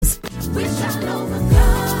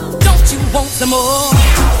some more.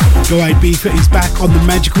 Go Ibiza is back on the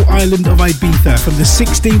magical island of Ibiza from the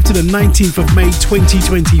 16th to the 19th of May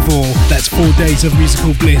 2024. That's 4 days of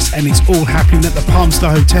musical bliss, and it's all happening at the Palm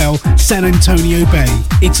Star Hotel, San Antonio Bay.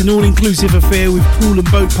 It's an all-inclusive affair with pool and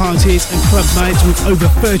boat parties and club nights with over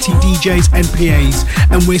 30 DJs and PAs.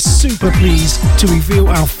 And we're super pleased to reveal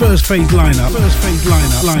our first phase lineup.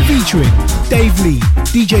 Featuring Dave Lee,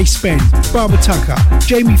 DJ Spen, Barbara Tucker,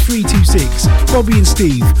 Jamie 326, Bobby and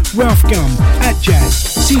Steve, Ralph Gum, At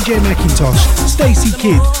Jazz, CJ McIntosh, Stacey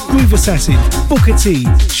Kidd, Groove Assassin, Booker T,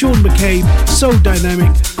 Sean McCabe, Soul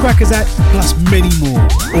Dynamic, Crackerzat, plus many more.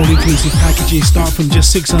 All-inclusive packages start from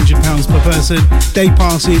just £600 per person. Day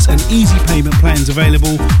passes and easy payment plans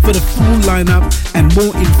available. For the full lineup and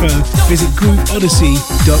more info, visit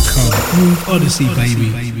GrooveOdyssey.com. Groove Odyssey,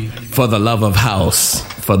 baby. For the love of house,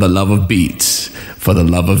 for the love of beats, for the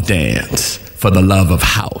love of dance, for the love of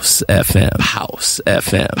house FM, house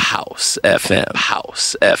FM, house FM,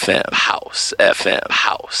 house FM, house FM,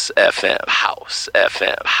 house FM, house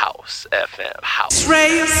FM, house FM, house. This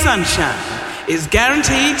ray of sunshine is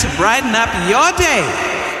guaranteed to brighten up your day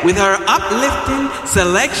with her uplifting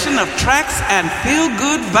selection of tracks and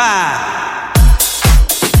feel-good vibe.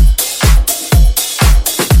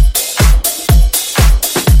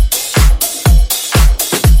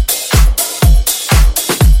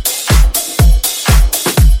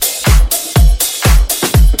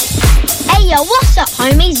 Yo, what's up,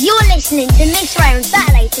 homies? You're listening to Miss Ray on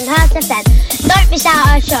Saturdays on Hearst FM. Don't miss out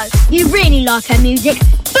her show. You really like her music.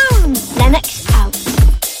 Boom! Lennox out.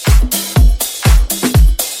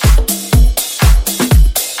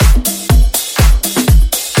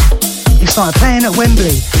 It's like playing at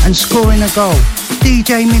Wembley and scoring a goal.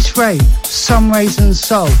 DJ Miss Ray, Sun Rays and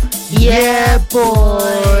Soul. Yeah,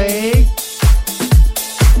 boy.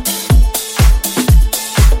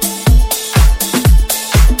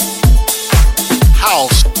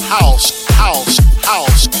 House,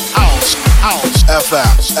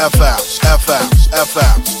 FMs.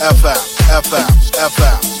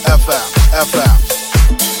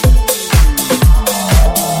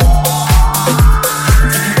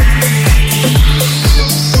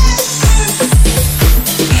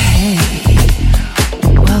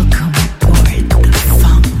 Welcome aboard the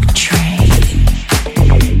funk train.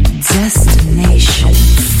 Destination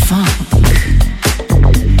funk.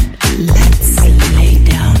 Let's lay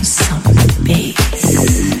down some bass.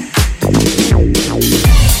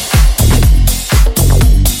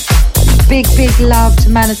 Big love to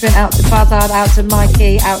management, out to Buzzard, out to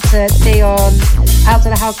Mikey, out to Dion, out to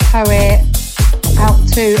the House Poet, out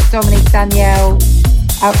to Dominique Danielle,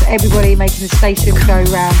 out to everybody making the station go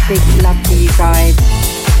round. Big love to you guys.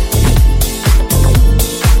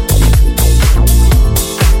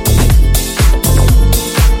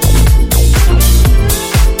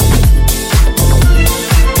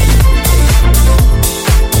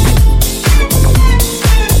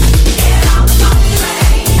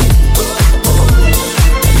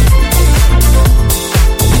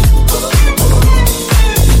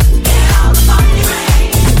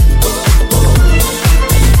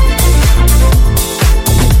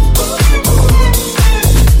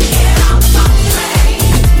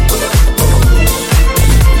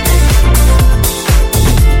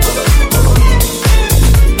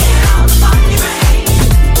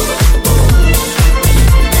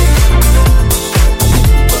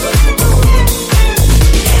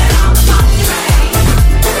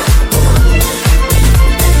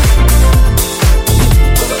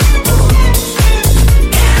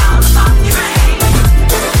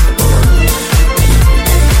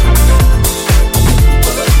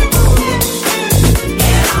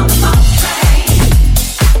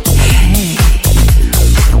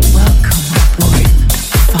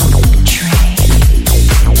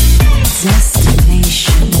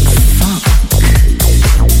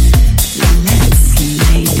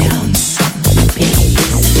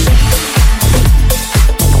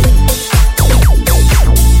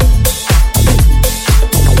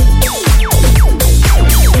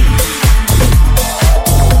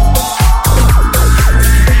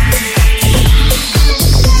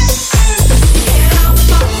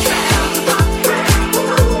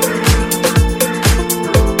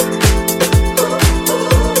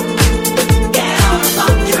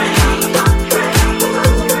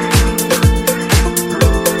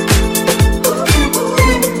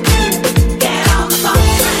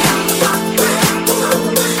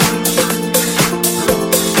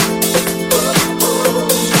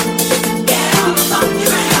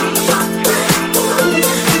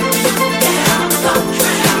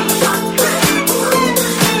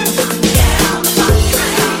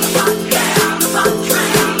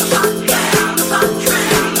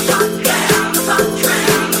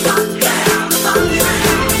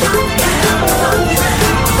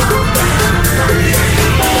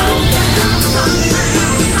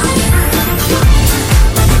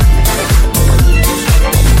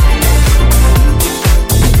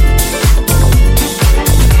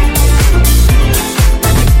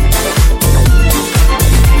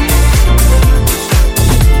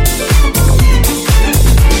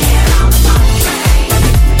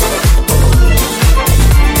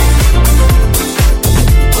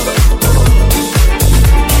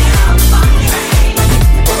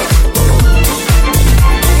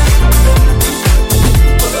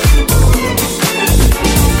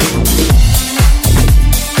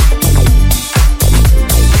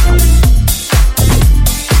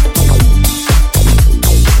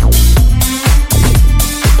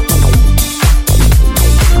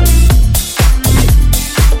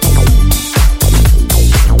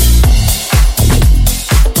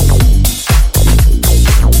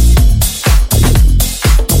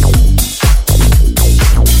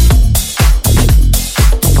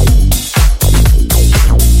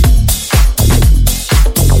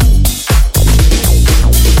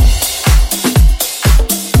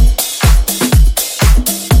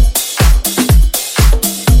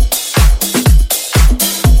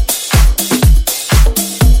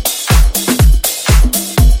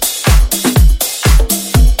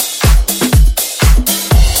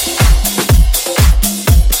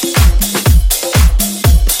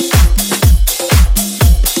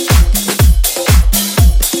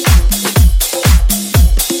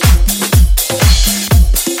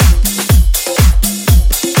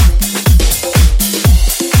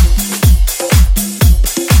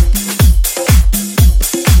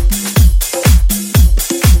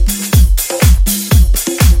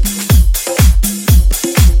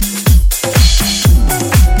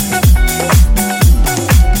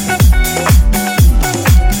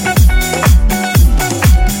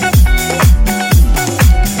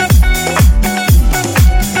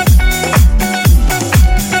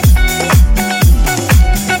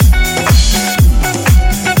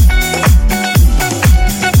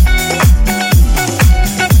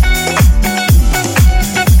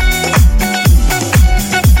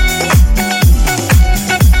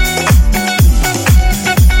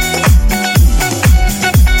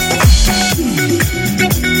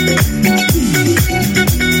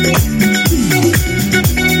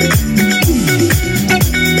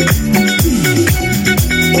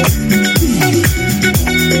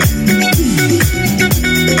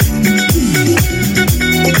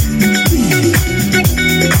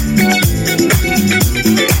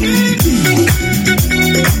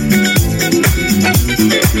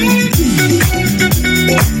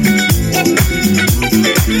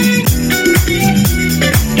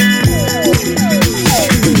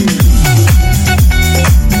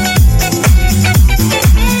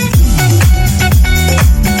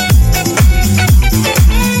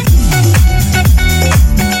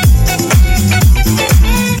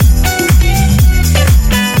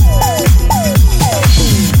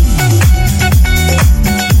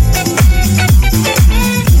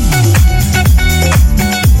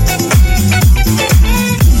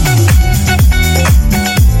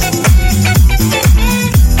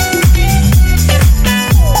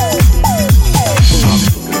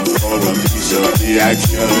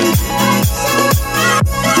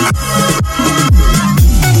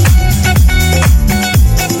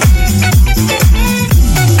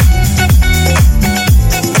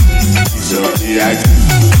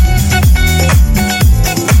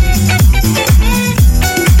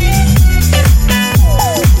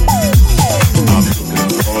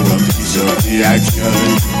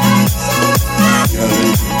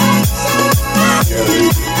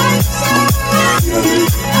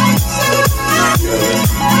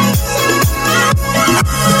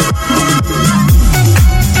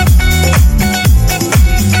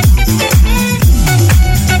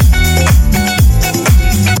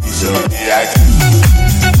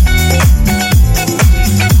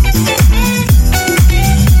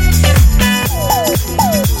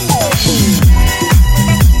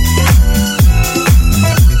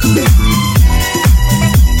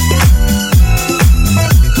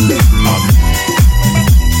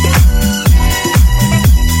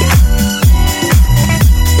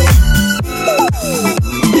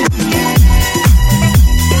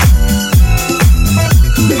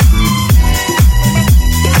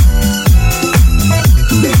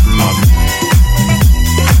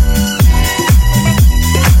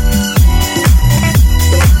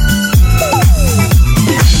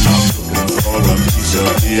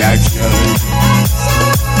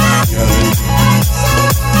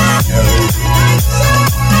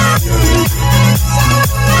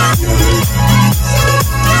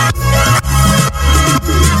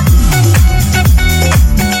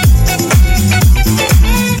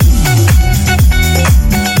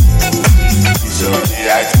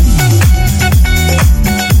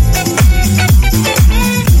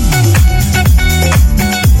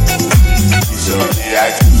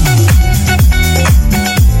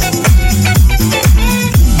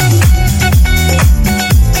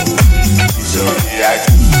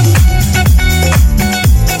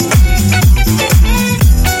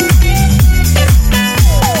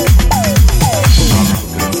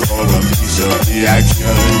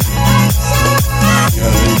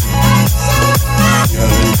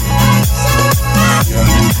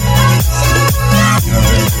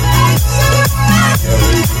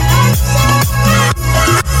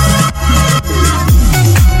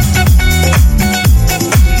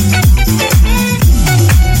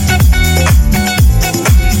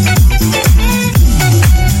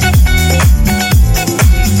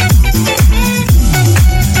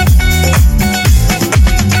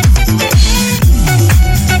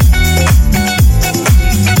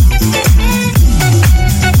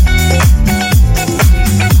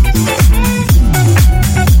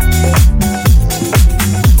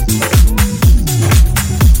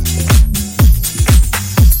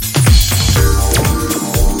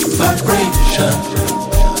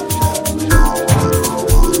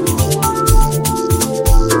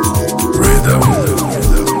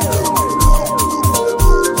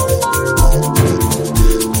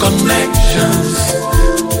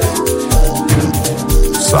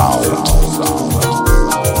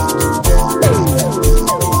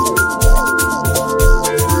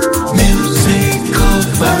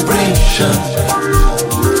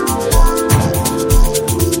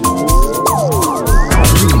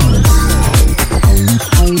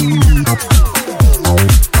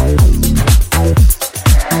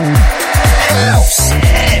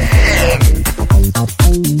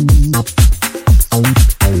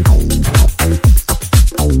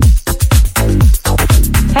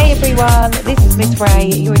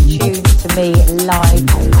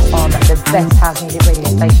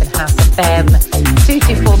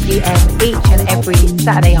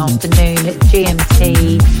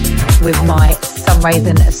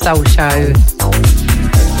 Soul Show.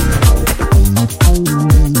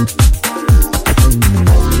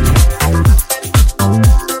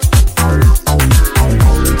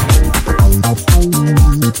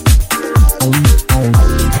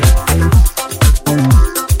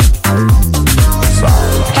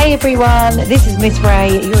 Hey everyone, this is Miss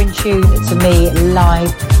Ray. You're in tune to me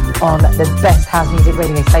live on the best house music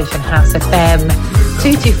radio station, House FM.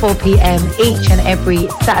 2 to 4 p.m. each and every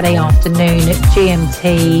Saturday afternoon at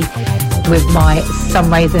GMT with my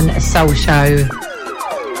Sunrays and Soul Show.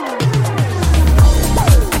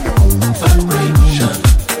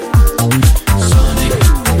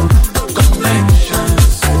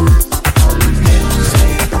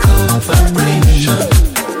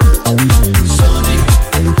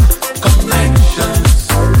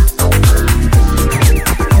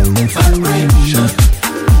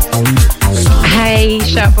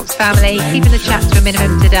 Family, keeping the chat to a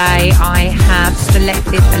minimum today. I have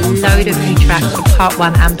selected a load of new tracks for part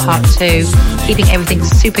 1 and part 2, keeping everything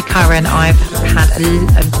super current. I've had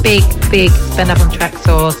a big spend up on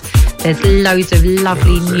Traxsource. There's loads of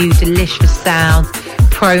lovely new delicious sounds,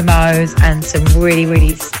 promos, and some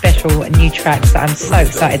really special new tracks that I'm so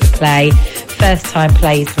excited to play. First time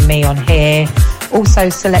plays for me on here. Also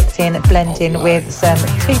selecting, blending with some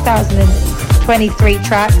 2023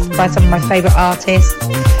 tracks by some of my favourite artists,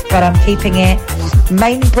 but I'm keeping it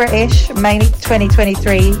mainly British, mainly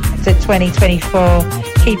 2023 to 2024,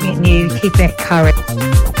 keeping it new, keeping it current.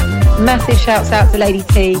 Massive shouts out to Lady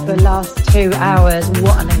T for the last 2 hours.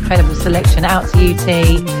 What an incredible selection. Out to you,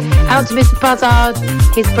 T. Out to Mr. Buzzard,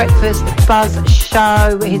 his Breakfast Buzz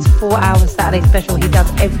show, his 4-hour Saturday special he does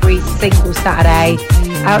every single Saturday.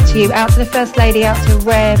 Out to you, out to the First Lady, out to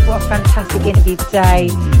Rev. What a fantastic interview today.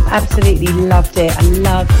 Absolutely loved it. I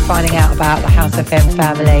loved finding out about the House FM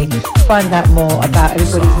family, finding out more about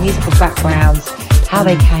everybody's musical backgrounds, how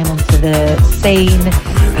they came onto the scene,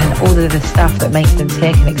 and all of the stuff that makes them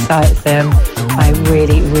tick and excites them. I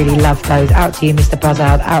really love those. Out to you, Mr.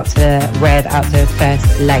 Buzzard, out to Rev, out to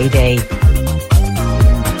First Lady.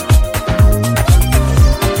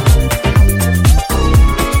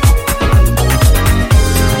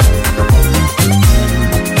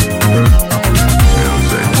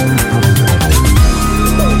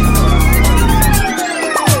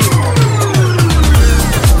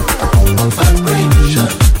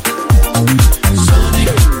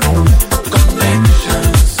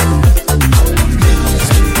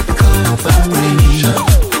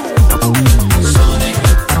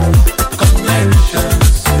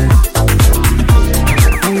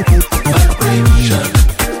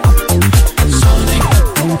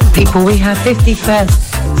 people. We have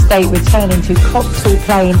 51st State returning to Coxall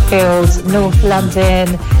Playing Fields, North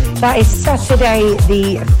London. That is Saturday,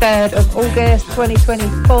 the 3rd of August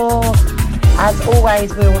 2024. As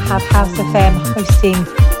always, we will have House FM hosting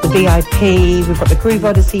the VIP. We've got the Groove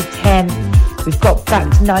Odyssey tent. We've got Back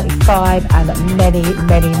to 95 and many,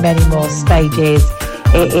 many, many more stages.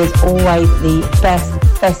 It is always the best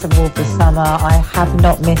festival of the summer. I have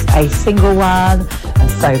not missed a single one. I'm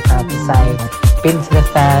so proud to say. Been to the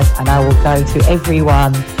 3rd and I will go to every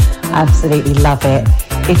one. Absolutely love it.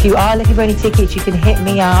 If you are looking for any tickets, you can hit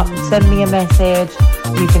me up, send me a message.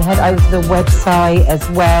 You can head over to the website as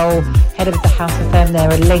well. Head over to House FM. There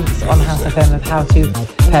are links on House FM of how to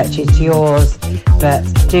purchase yours. But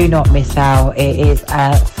do not miss out. It is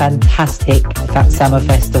a fantastic summer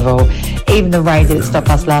festival. Even the rain didn't stop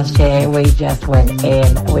us last year. We just went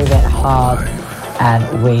in. We went hard.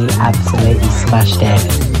 And we absolutely smashed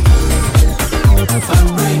it.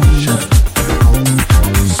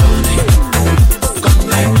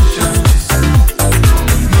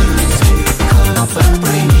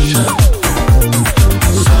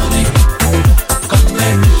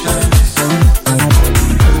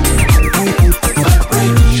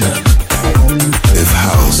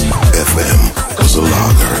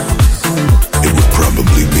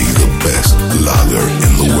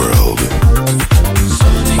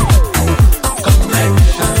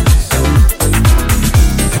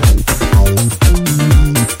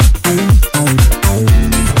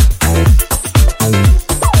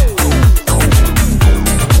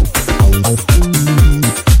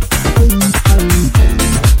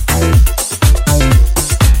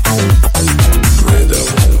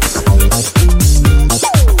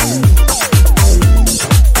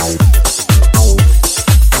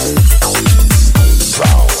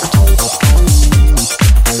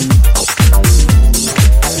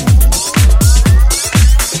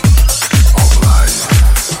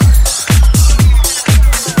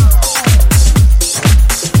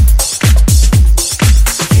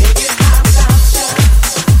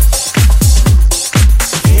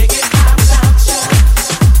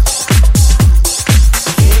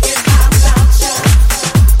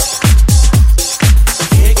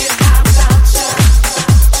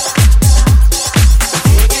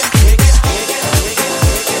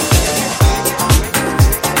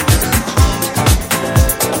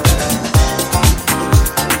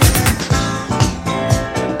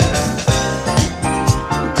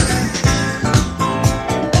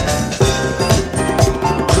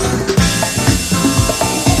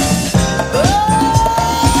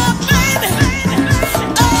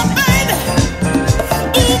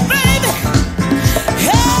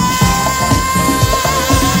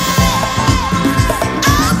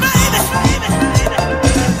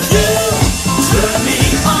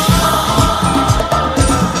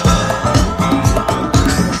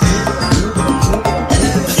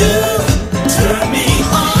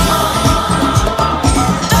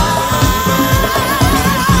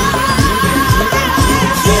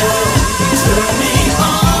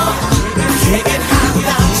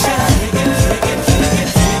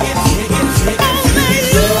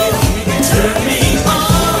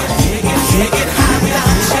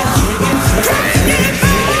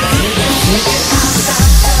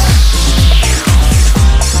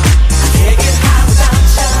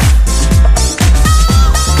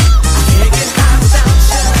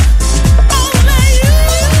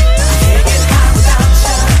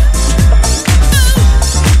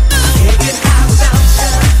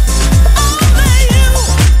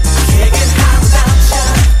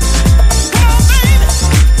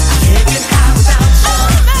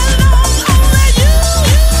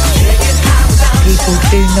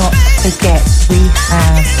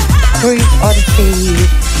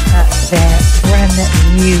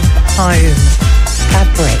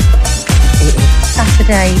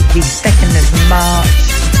 The 2nd of March.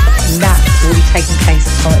 That will be taking place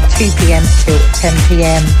from 2 p.m. till 10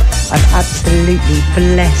 p.m. I'm absolutely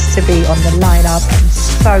blessed to be on the lineup.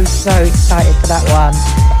 I'm so excited for that one.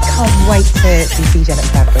 Can't wait to be DJing at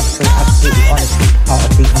Fabric. So absolutely honestly part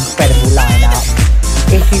of the incredible lineup.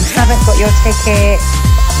 If you haven't got your ticket,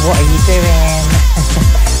 what are you doing?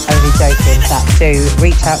 Only joking. That do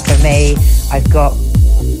reach out to me. I've got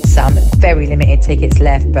some very limited tickets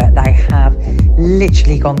left, but they have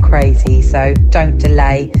literally gone crazy, so don't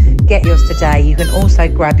delay. Get yours today. You can also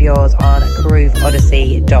grab yours on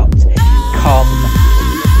grooveodyssey.com.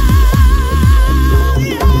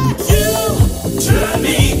 You turn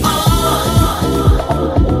me on.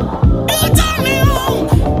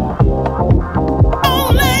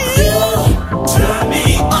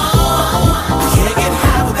 Can't get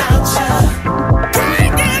high without you.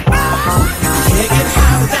 Can't get by.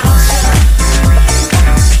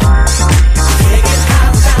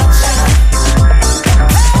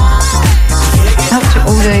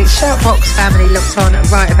 the Shoutbox family locked on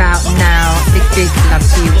right about now. Big love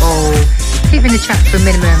to you all. Keeping the tracks to a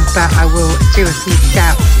minimum, but I will do a few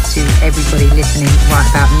shouts to everybody listening right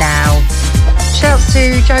about now. Shouts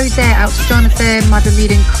to Josette, out to Jonathan, my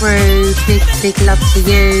Bermudan crew. Big love to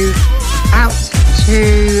you. Out to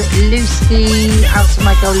Lucy, out to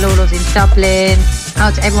my girl Lola's in Dublin.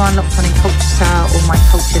 Out to everyone locked on in Colchester, all my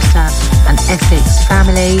Colchester and Essex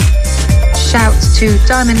family. Shouts to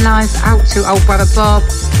Diamond Life, out to old brother Bob.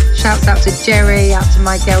 Shouts out to Jerry, out to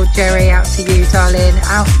my girl Jerry, out to you darling.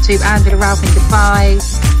 Out to Angela Ralph in Dubai.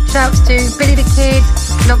 Shouts to Billy the Kid,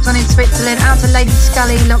 locked on in Switzerland. Out to Lady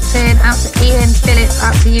Scully, locked in. Out to Ian Phillips,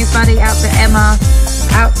 out to you buddy. Out to Emma.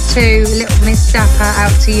 Out to Little Miss Dapper,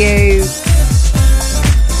 out to you.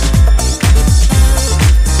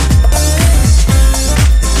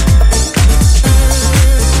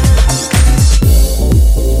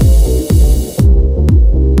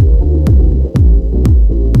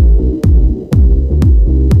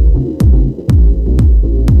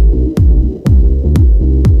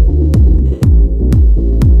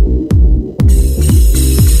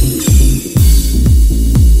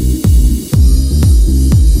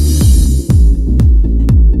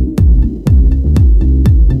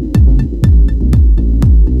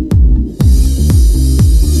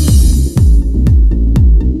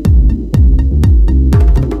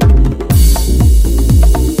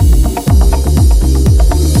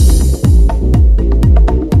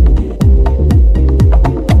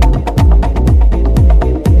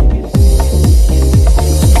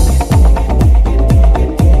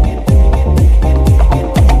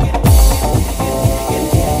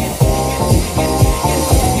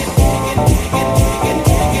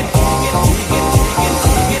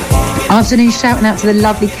 Afternoon, shouting out to the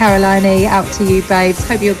lovely Caroline, out to you babes,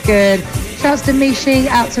 hope you're good. Shouts to Mishi,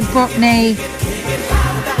 out to Botany.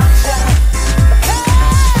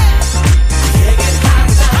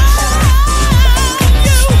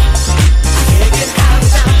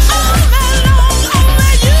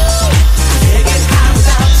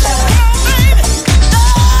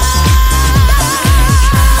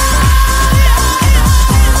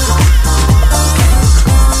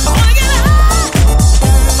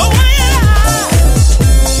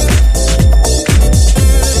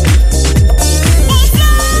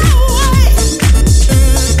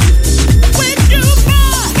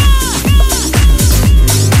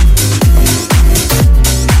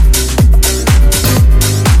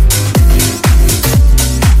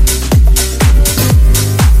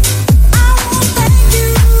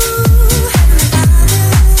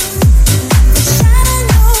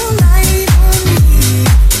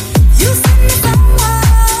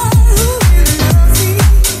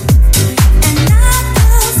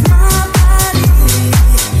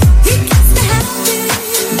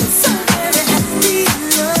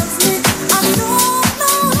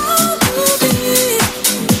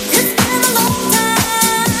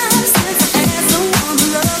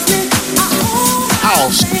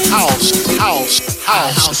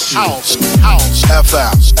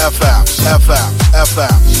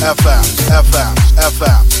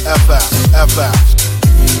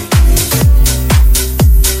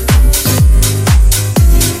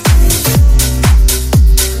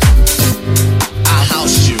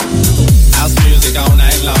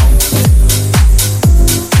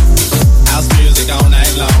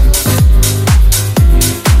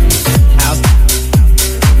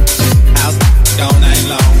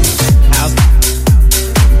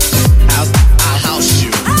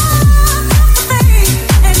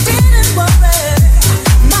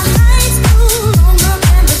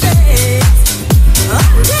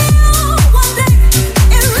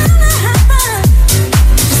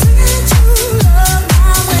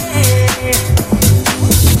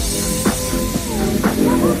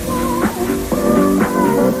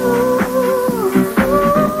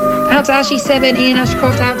 Ashy7, Ian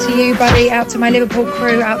Ashcroft, out to you buddy, out to my Liverpool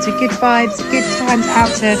crew, out to Good Vibes, Good Times,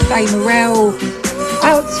 out to Faye Morell,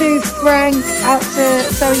 out to Frank, out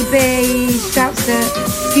to Zoe B, shouts to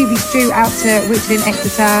Scooby Stew, out to Richard in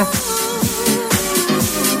Exeter.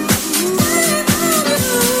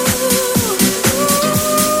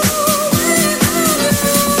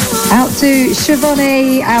 Out to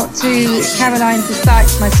Siobhan, out to Caroline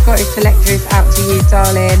Desites, my Scottish selectress, out to you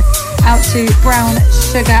darling. Out to Brown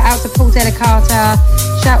Sugar, out to Paul Delicata,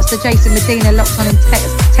 shouts to Jason Medina, locked on in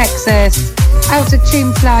Texas, out to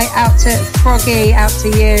Tunefly, out to Froggy, out to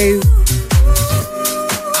you.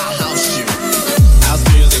 House you. House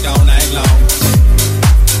music all night long.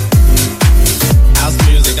 House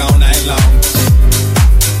music all night long.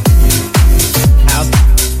 House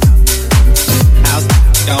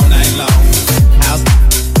all night long. House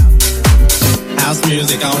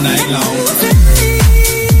music all night long.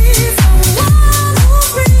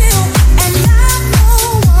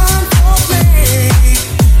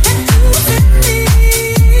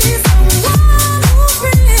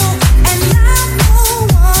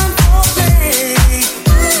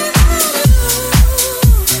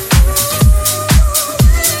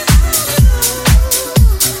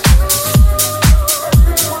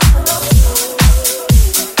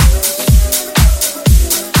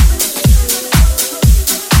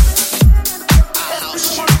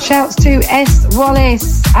 Shouts to S.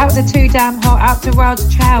 Wallace, out to Too Damn Hot, out to Raj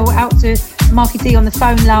Chow, out to Marky D on the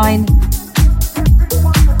phone line.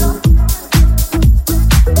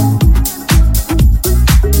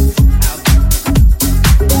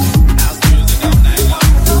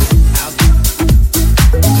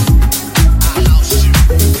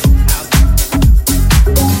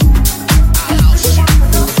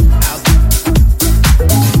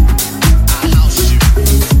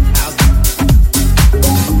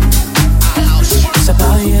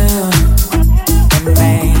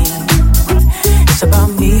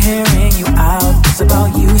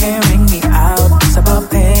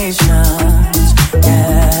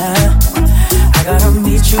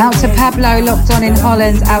 Out to Pablo, locked on in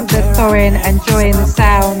Holland. Out to Thorin, enjoying the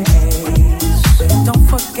sound. Don't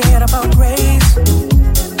forget about grace.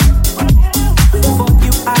 For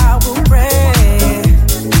you I will pray.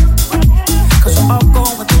 'Cause we're all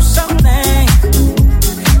going through something.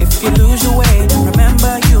 If you lose your way,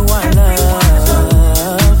 remember you are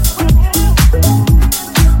loved.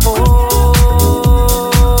 Oh,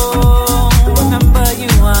 remember you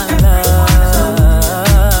are loved.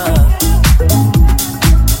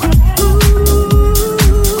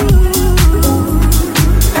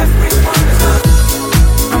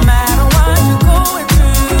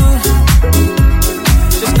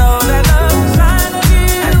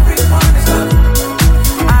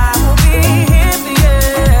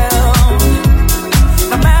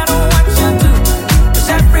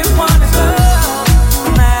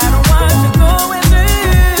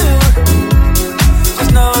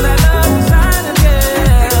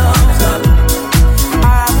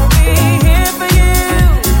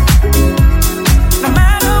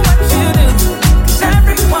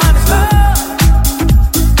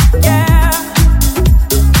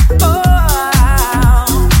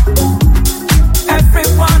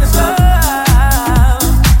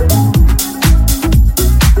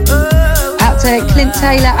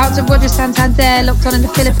 Taylor, out to Roger Santander, locked on in the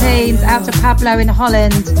Philippines, out to Pablo in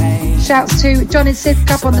Holland. Shouts to John and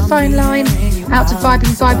Sidcup on the phone line, out to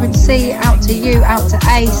Vibing Vibrancy, out to you, out to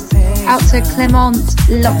Ace, out to Clement,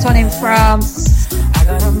 locked on in France. I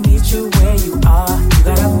gotta meet you where you are, you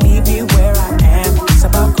gotta meet me where I am. It's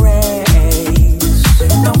about grace,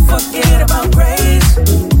 don't forget about grace.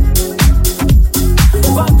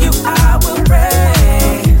 For you I will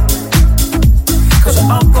pray, 'cause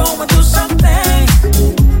we're all going through something.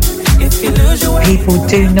 People,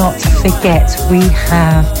 do not forget we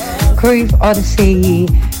have Groove Odyssey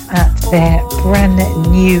at their brand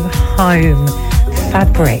new home,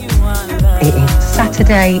 Fabric. It is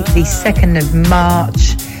Saturday the 2nd of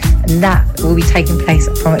March, and that will be taking place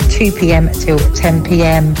from 2 p.m. till 10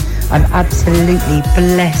 p.m. I'm absolutely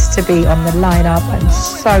blessed to be on the lineup. I'm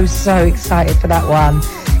so excited for that one.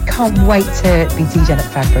 Can't wait to be DJing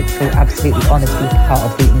at Fabric. Feel absolutely honoured to be part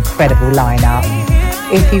of the incredible lineup.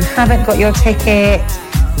 If you haven't got your ticket,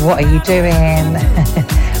 what are you doing?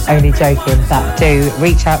 Only joking, but do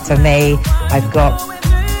reach out to me. I've got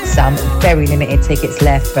some very limited tickets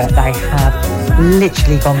left, but they have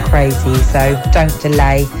literally gone crazy, so don't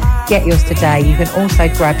delay. Get yours today. You can also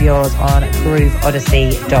grab yours on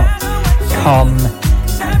grooveodyssey.com.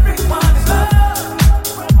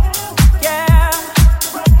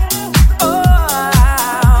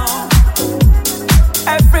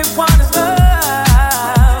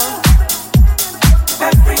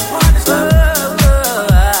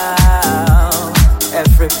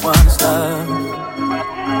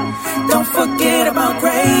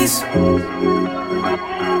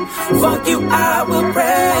 For you I will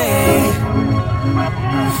pray,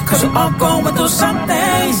 'cause we're all going through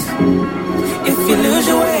something. If you lose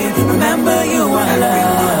your way, remember you are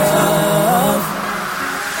loved.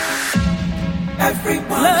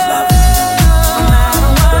 Everyone is loved.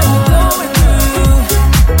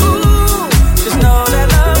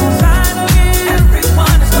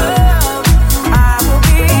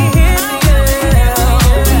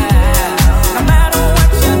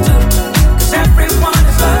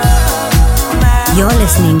 You're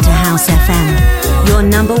listening to House FM, your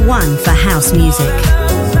number one for house music.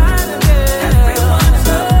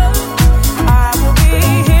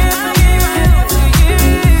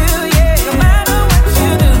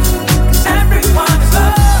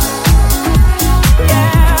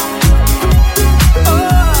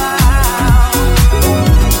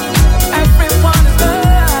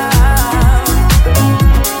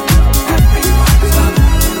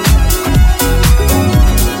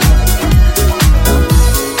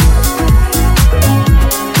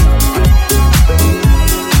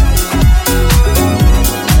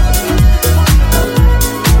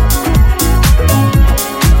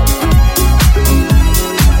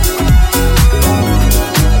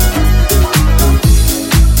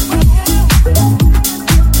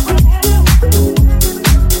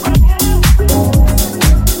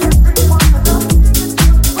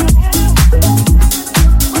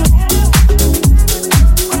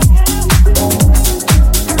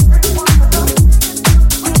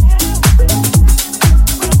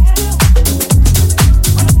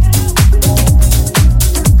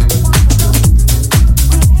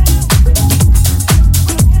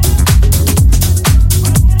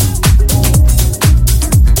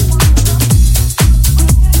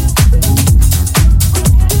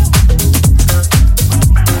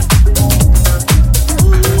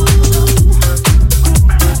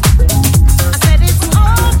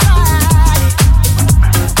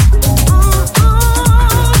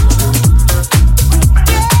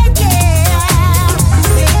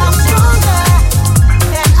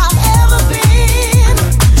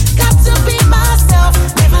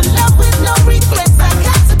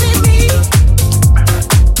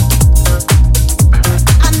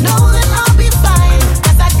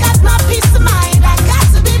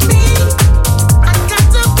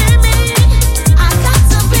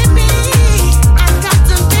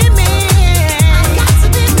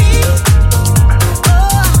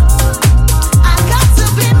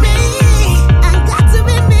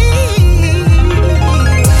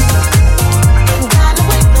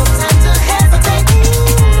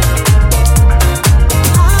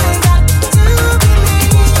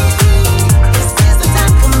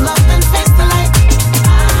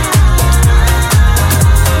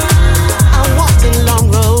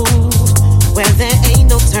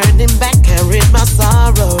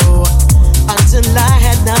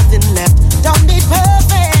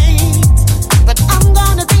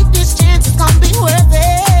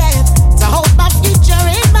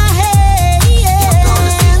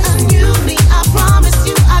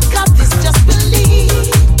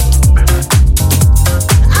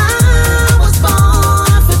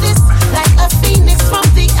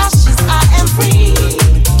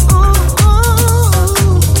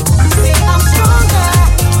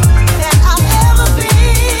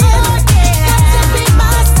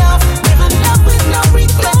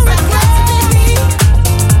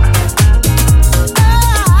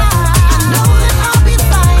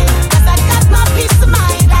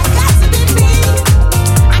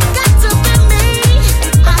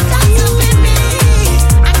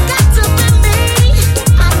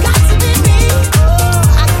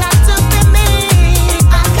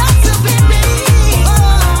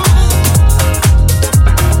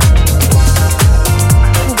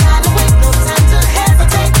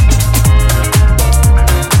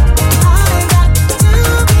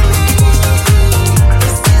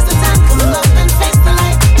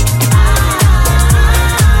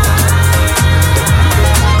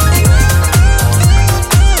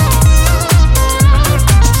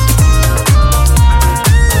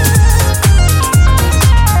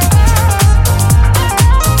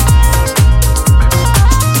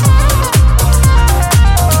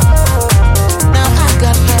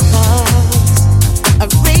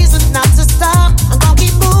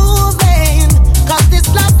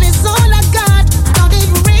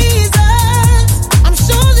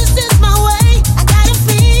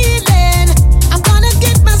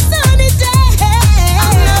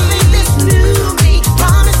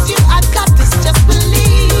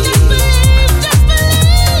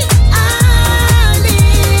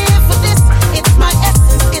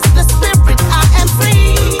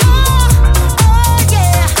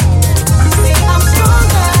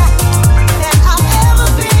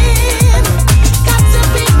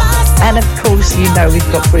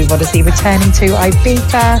 got Groove Odyssey returning to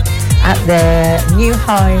Ibiza at the new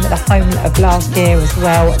home, the home of last year as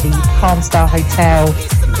well, the Palm Star Hotel.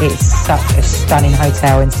 It's such a stunning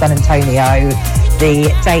hotel in San Antonio.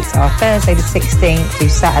 The dates are Thursday the 16th to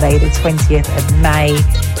Saturday the 20th of May.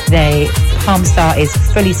 The Palm Star is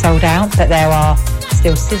fully sold out, but there are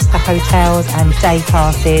still sister hotels and day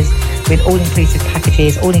passes with all-inclusive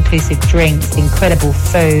packages, all-inclusive drinks, incredible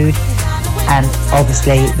food, and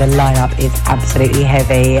obviously the lineup is absolutely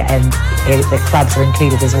heavy, and the clubs are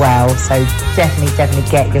included as well. So definitely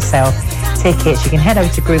get yourself tickets. You can head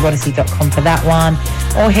over to grooveodyssey.com for that one,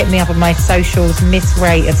 or hit me up on my socials, Miss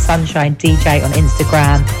Ray of Sunshine DJ on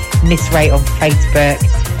Instagram, Miss Ray on Facebook.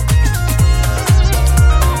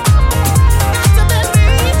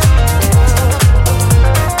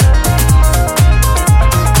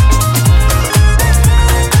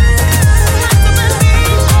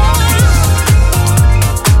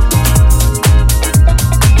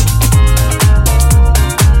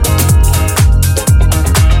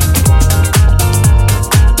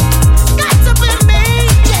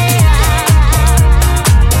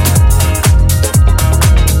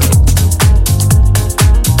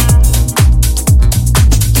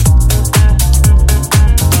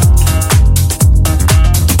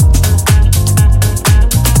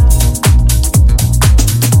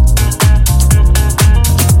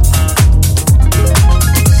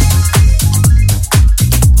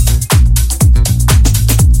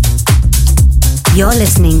 You're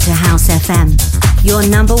listening to House FM, your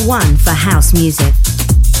number one for house music.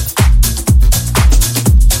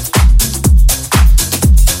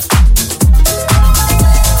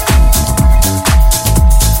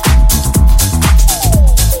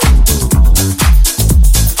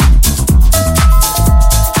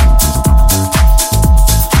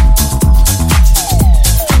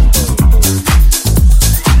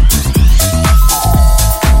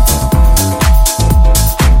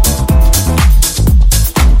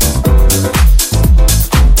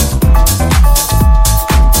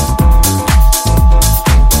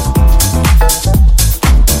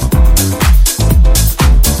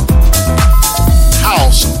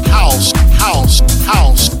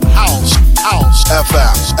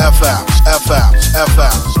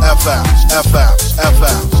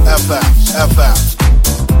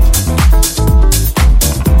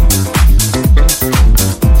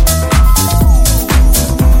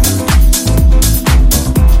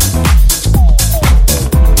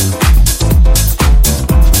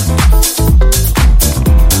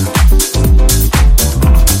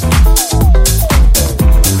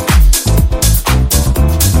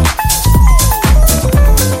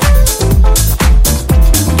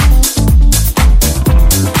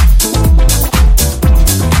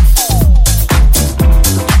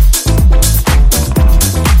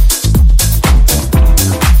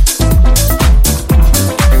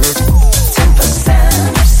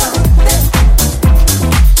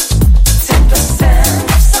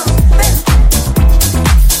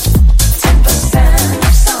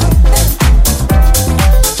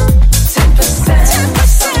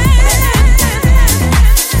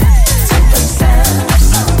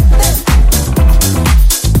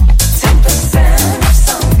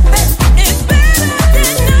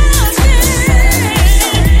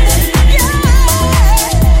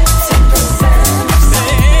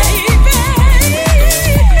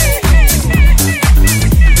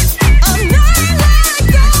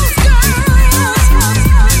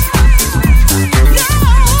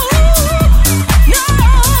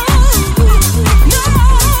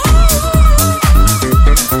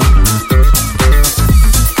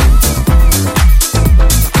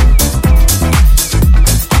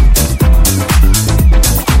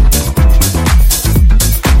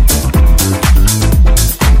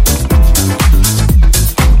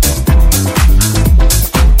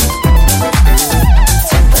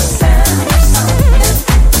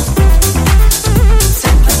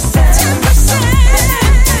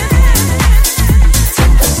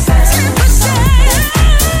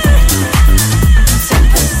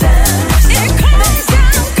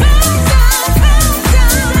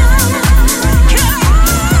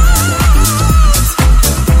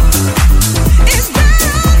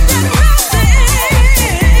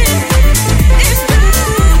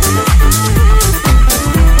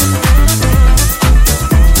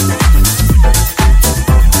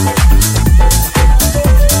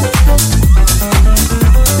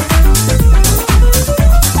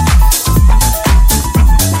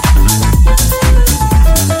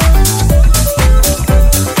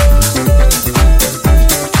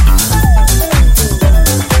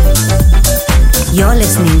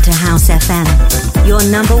 your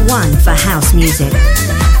number one for house music.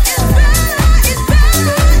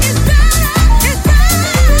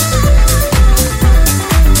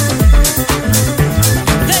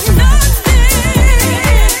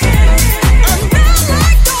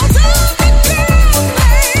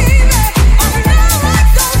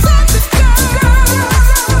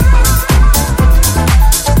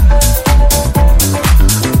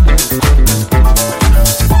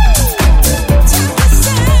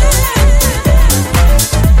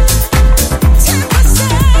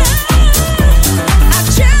 Say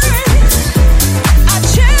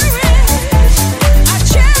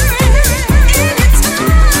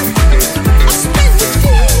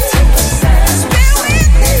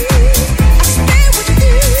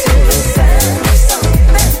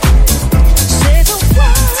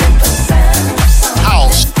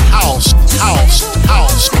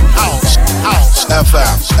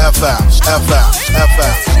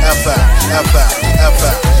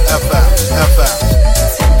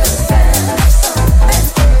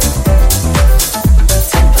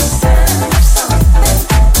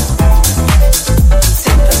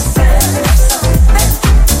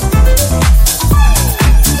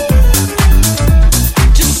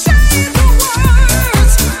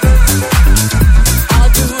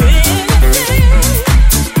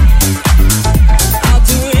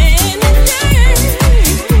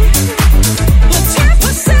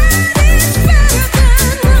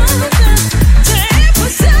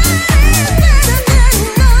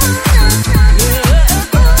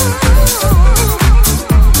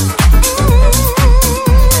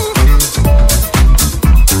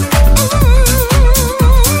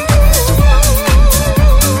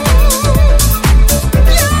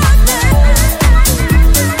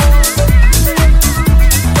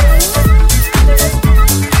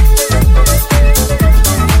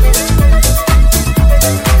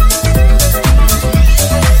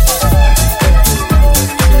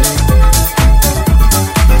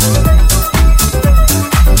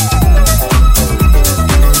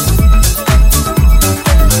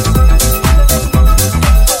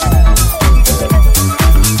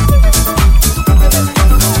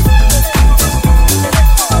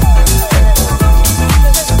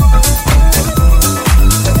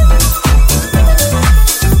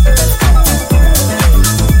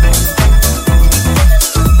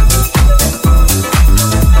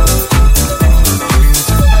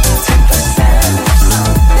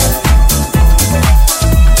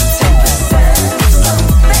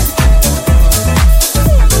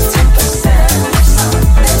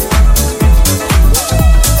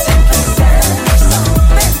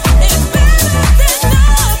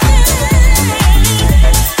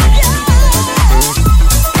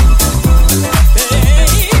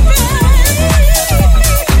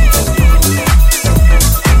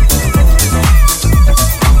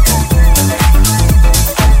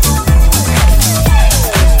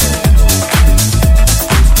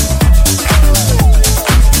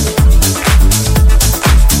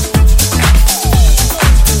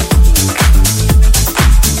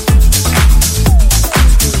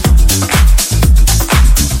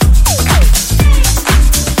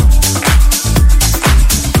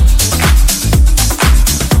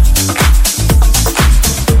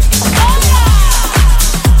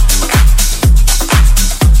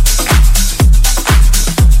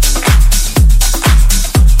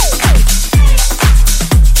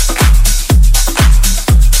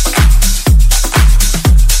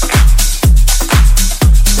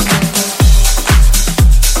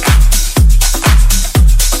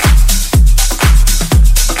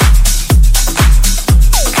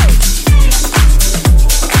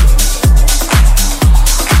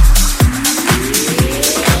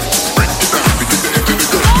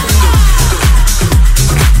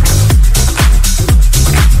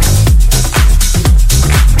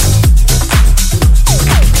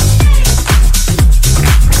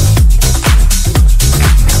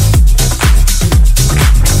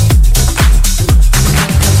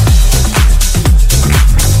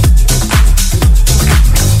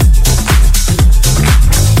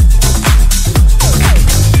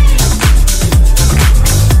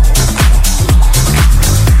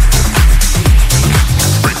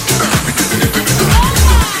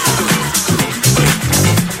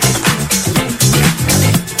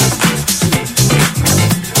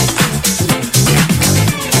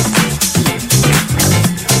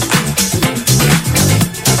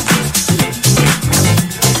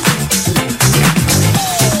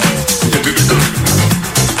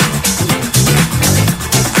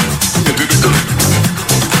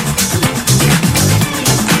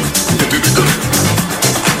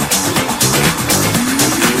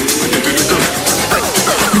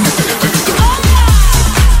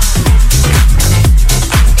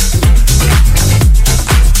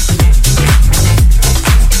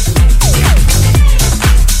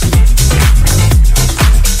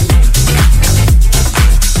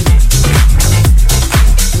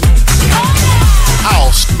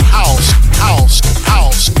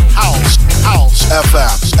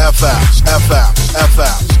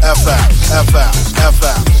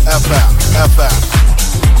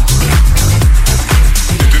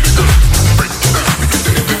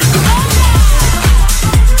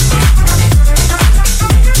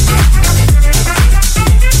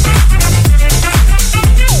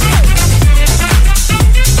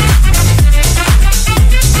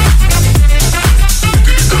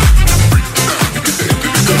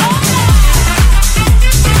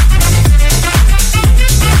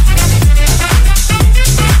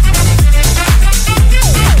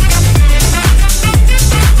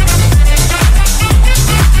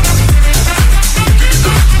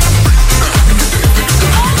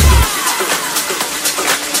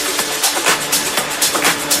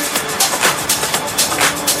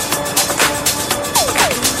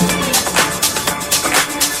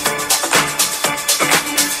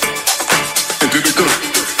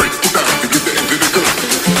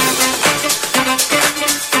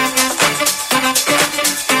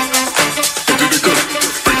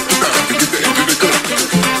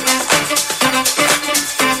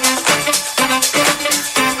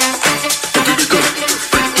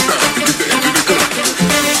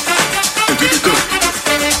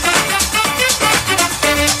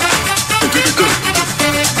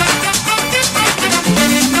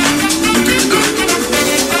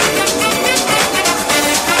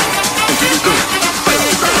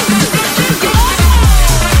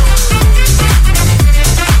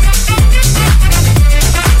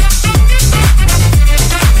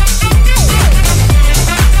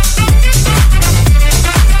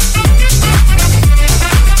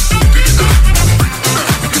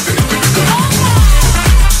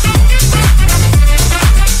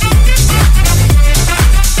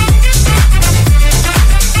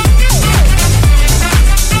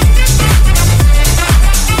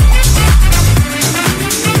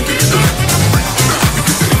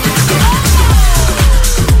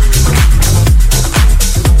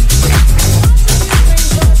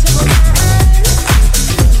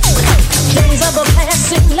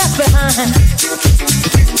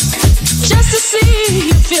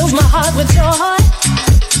fills my heart with joy.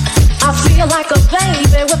 I feel like a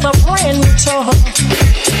baby with a brand new toy.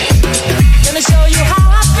 Let me show you how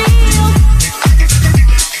I feel.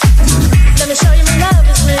 Let me show you my love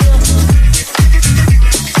is real.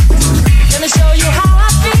 Let me show you how I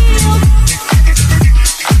feel.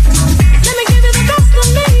 Let me give you the best of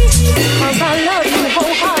me, 'cause I love you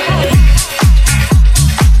wholeheartedly.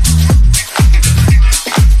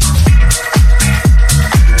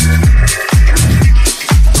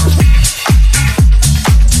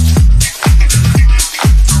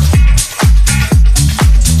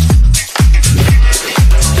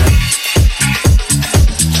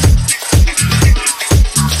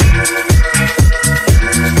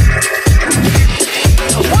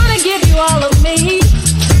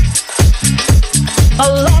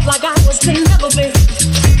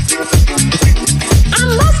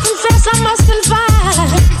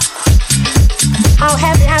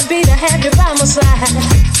 Have you by my side.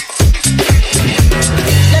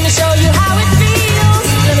 Let me show you how it feels.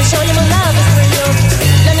 Let me show you my love is real.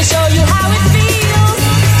 Let me show you how it feels.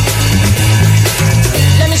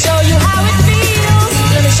 Let me show you how it feels.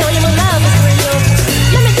 Let me show you my love is real.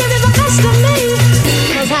 Let me give you the best of me,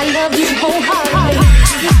 'cause I love you wholeheartedly.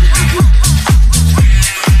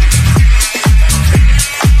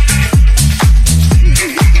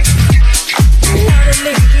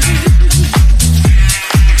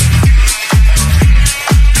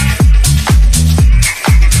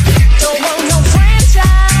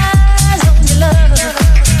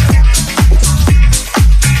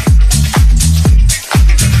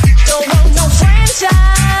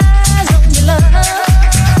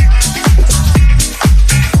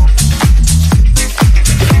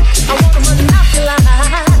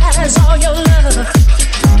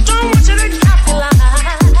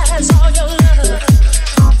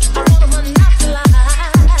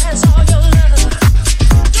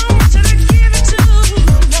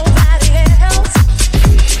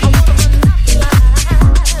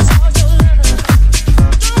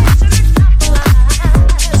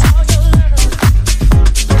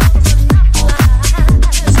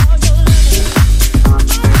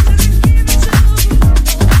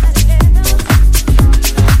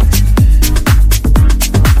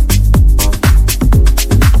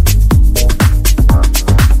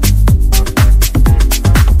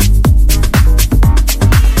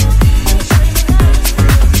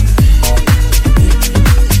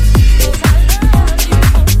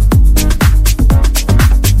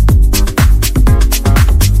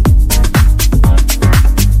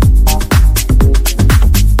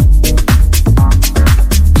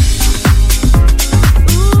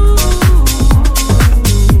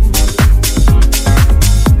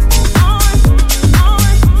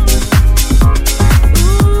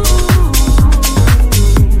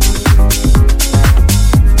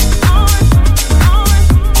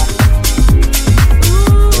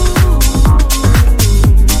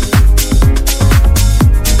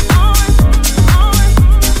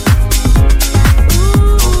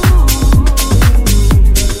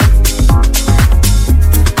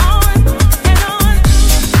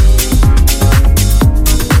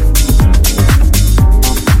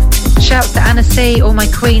 All my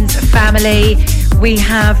Queen's family. We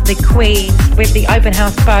have the Queen with the open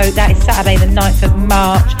house boat. That is Saturday the 9th of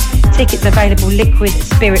March. Tickets available, Liquid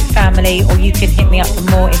Spirit Family, or you can hit me up for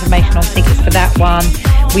more information on tickets for that one.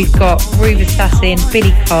 We've got Groove Assassin,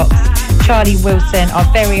 Billy Cox, Charlie Wilson, our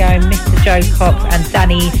very own Mr. Joe Cox and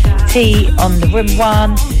Danny T on the room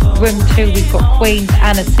 1. Room 2, we've got Queens,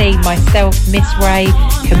 Anna T, myself, Miss Ray,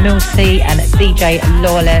 Camille C and DJ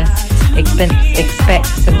Lawless. Expect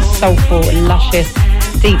some soulful, luscious,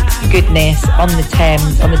 deep goodness on the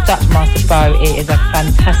Thames, on the Dutch Master boat. It is a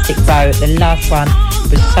fantastic boat. The last one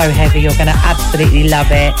was so heavy. You're going to absolutely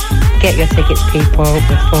love it. Get your tickets, people,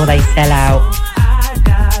 before they sell out.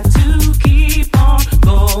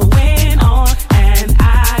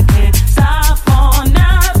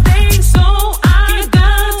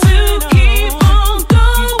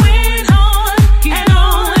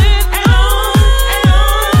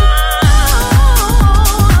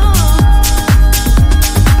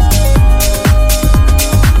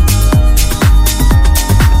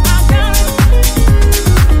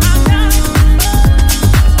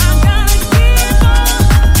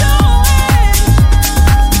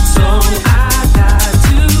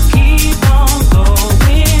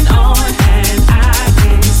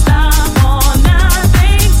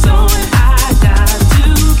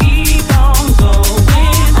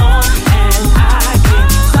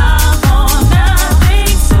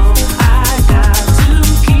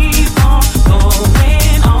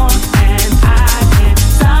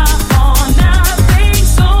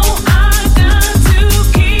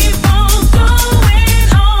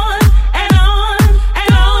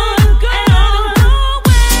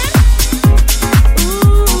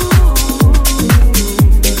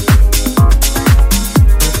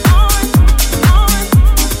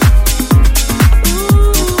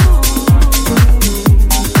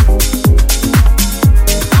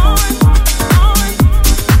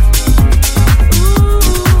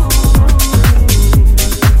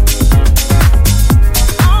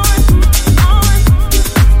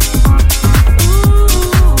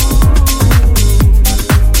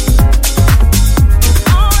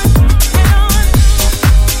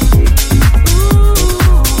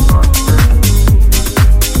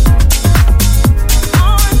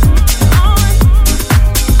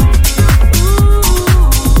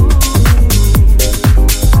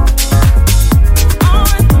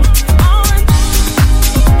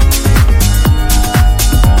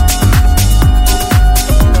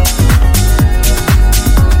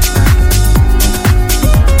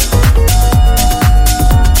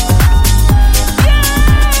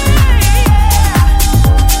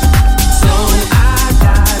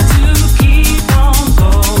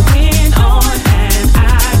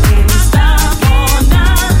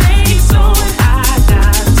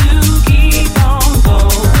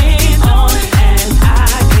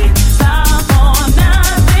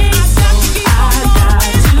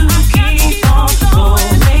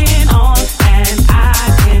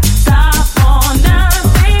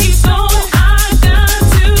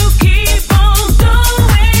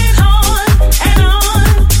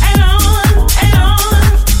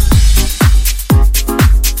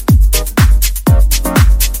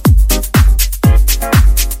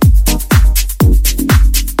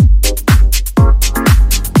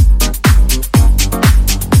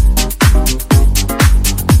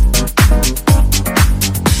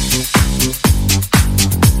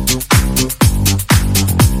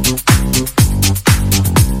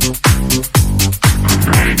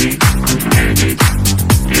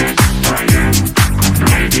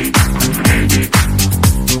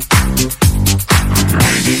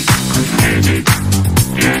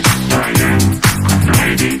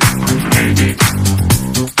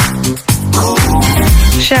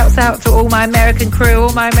 Shouts out to all my American crew,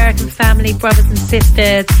 all my American family, brothers and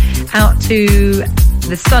sisters. Out to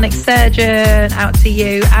the Sonic Surgeon, out to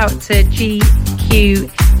you, out to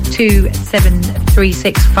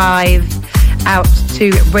GQ27365, out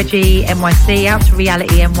to Reggie NYC, out to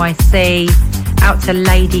Reality NYC, out to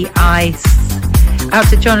Lady Ice, out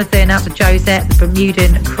to Jonathan, out to Josette, the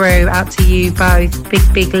Bermudan crew, out to you both. Big,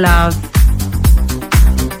 big love.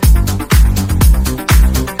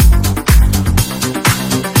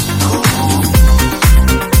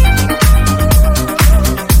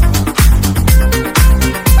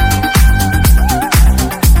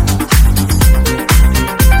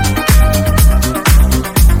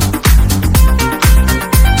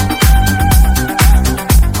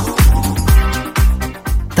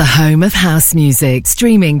 The home of house music,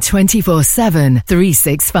 streaming 24/7,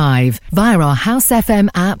 365 via our House FM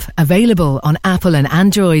app, available on Apple and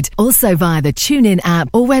Android, also via the TuneIn app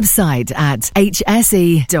or website at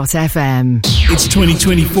hse.fm. It's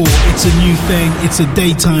 2024, it's a new thing, it's a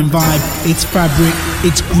daytime vibe, it's Fabric,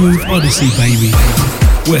 it's Groove Odyssey, baby.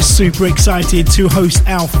 We're super excited to host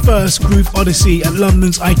our first Groove Odyssey at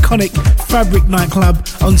London's iconic Fabric nightclub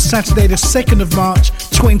on Saturday the 2nd of March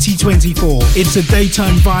 2024. It's a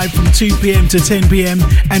daytime vibe from 2 p.m. to 10 p.m.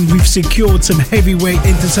 and we've secured some heavyweight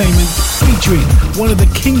entertainment featuring one of the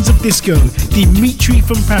kings of disco, Dimitri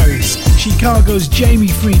from Paris, Chicago's Jamie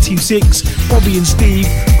 326, Bobby and Steve,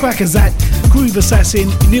 Crackazat, Groove Assassin,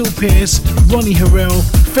 Neil Pearce, Ronnie Harrell,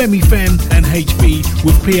 Femi Fem and HB,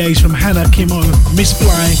 with PAs from Hannah Kimo, Miss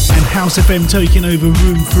Fly and House FM taking over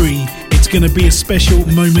Room 3. It's going to be a special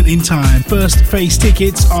moment in time. First phase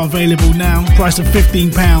tickets are available now, price of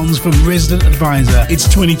 £15 from Resident Advisor. It's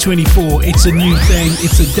 2024, it's a new thing,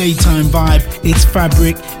 it's a daytime vibe, it's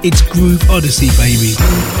Fabric, it's Groove Odyssey, baby.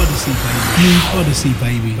 Groove Odyssey, baby. Groove Odyssey,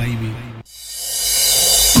 baby.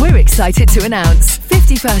 We're excited to announce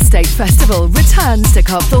 51st State Festival returns to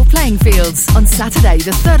Copthall Playing Fields on Saturday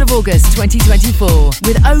the 3rd of August 2024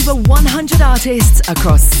 with over 100 artists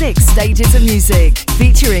across 6 stages of music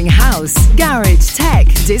featuring house, garage, tech,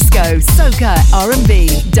 disco, soca, R&B,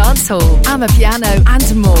 dancehall, amapiano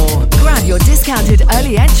and more. Grab your discounted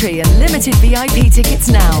early entry and limited VIP tickets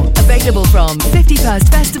now. Available from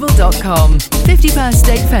 51stfestival.com. 51st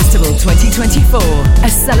State Festival 2024, a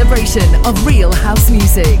celebration of real house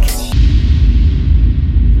music.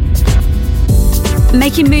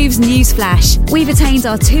 Making moves newsflash. We've attained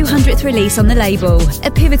our 200th release on the label. A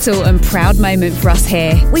pivotal and proud moment for us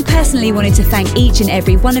here. We personally wanted to thank each and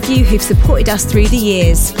every one of you who've supported us through the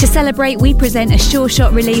years. To celebrate, we present a Sure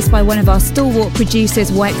Shot release by one of our stalwart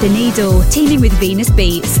producers, Wipe the Needle, teaming with Venus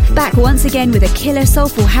Beats. Back once again with a killer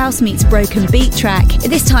soulful house meets broken beat track,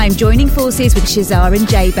 this time joining forces with Shazar and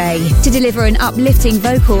J-Bay to deliver an uplifting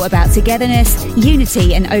vocal about togetherness,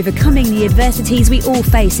 unity and overcoming the adversities we all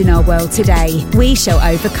face in our world today. We shall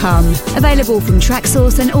overcome. Available from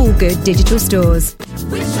Tracksource and all good digital stores.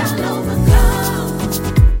 We shall overcome.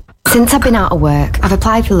 Since I've been out of work, I've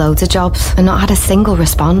applied for loads of jobs and not had a single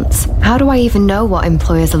response. How do I even know what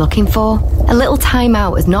employers are looking for? A little time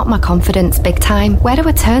out has knocked my confidence big time. Where do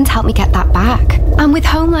I turn to help me get that back? And with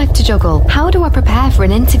home life to juggle, how do I prepare for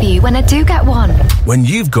an interview when I do get one? When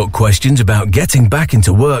you've got questions about getting back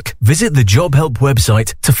into work, visit the Job Help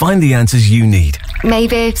website to find the answers you need.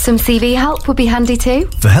 Maybe some CV help would be handy too.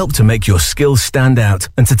 For help to make your skills stand out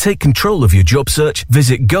and to take control of your job search,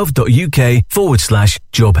 visit gov.uk/job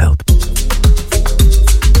help.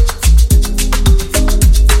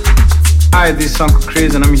 Hi, this is Uncle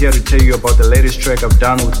Chris and I'm here to tell you about the latest track I've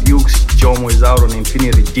done with Ukes. Jomo is out on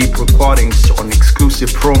Infinity Deep Recordings on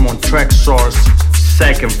exclusive promo on Tracksource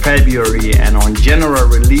 2nd February and on general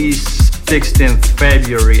release 16th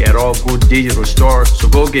February at all good digital stores. So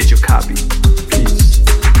go get your copy. Peace.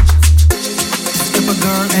 Skip a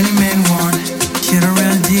girl any man want. She the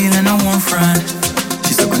real deal and I won't front.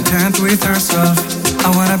 She's so content with herself. I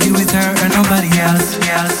wanna be with her and nobody else.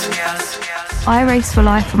 I race for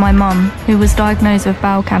life for my mum, who was diagnosed with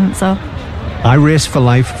bowel cancer. I race for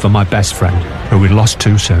life for my best friend, who we lost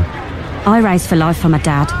too soon. I race for life for my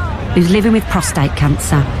dad, who's living with prostate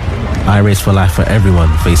cancer. I race for life for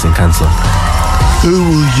everyone facing cancer. Who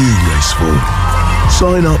will you race for?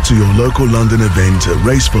 Sign up to your local London event at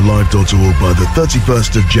raceforlife.org by the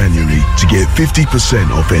 31st of January to get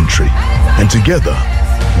 50% off entry. And together,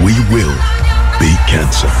 we will beat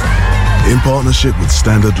cancer. In partnership with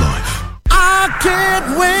Standard Life. I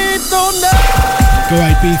can't wait, no. Disco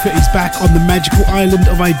Ibiza is back on the magical island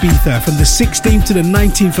of Ibiza from the 16th to the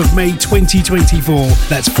 19th of May 2024.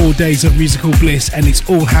 That's 4 days of musical bliss, and it's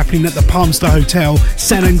all happening at the Palmstar Hotel,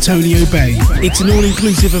 San Antonio Bay. It's an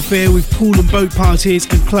all-inclusive affair with pool and boat parties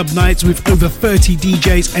and club nights with over 30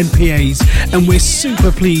 DJs and PAs, and we're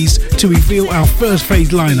super pleased to reveal our first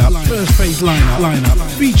phase lineup.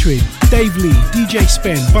 Featuring Dave Lee, DJ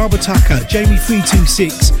Spen, Barbara Tucker, Jamie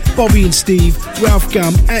 326, Bobby and Steve, Ralph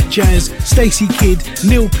Gum, At Jazz, Stacey Kidd,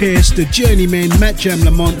 Neil Pearce, The Journeymen, Matt Jam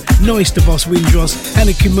Lamont, Noise the Boss Windross,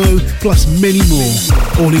 Anna Kimo, plus many more.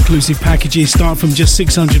 All-inclusive packages start from just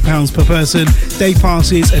 £600 per person. Day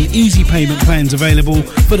passes and easy payment plans available.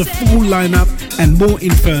 For the full lineup and more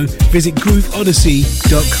info, visit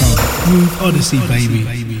GrooveOdyssey.com. Groove Odyssey, baby.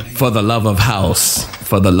 For the love of house,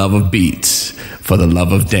 for the love of beats, for the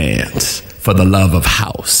love of dance, for the love of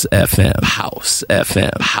House FM, House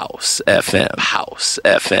FM, House FM, House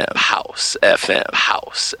FM, House FM,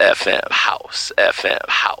 House FM, House FM,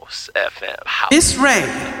 House FM, House. Miss Ray,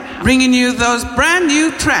 bringing you those brand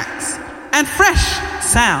new tracks and fresh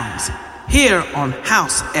sounds here on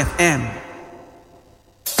House FM.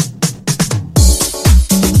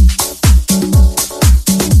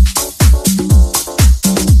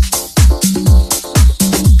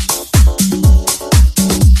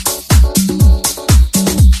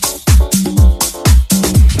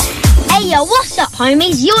 Yo, what's up,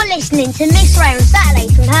 homies? You're listening to Miss Ray on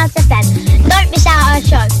Saturdays from House FM. Don't miss out our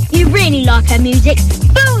show. You really like her music.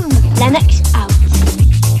 Boom! Lennox out.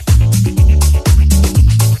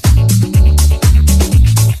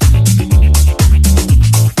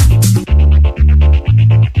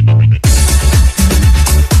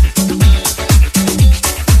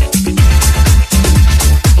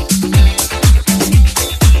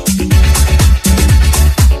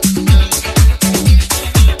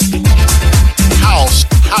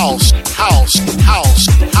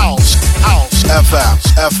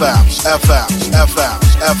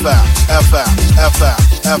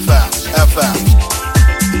 FM.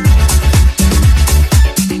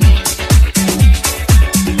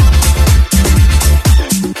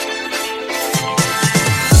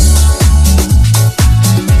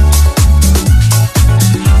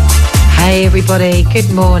 Hey everybody, good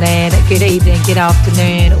morning, good evening, good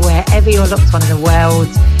afternoon, wherever you're locked on in the world.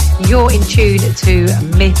 You're in tune to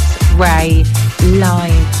Miss Ray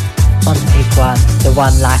live on the big one, the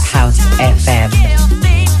One Lighthouse FM.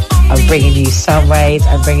 I'm bringing you sun rays,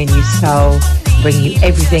 I'm bringing you soul, bringing you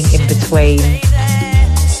everything in between.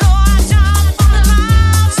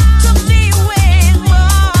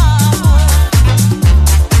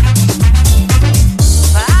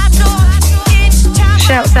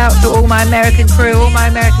 Shouts out to all my American crew, all my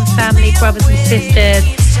American family, brothers and sisters,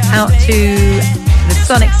 out to the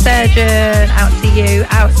Sonic Surgeon, out to you,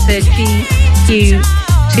 out to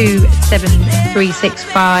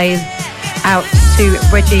GQ27365, out to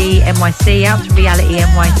Reggie NYC, out to Reality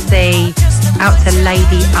NYC, out to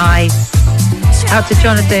Lady Ice, out to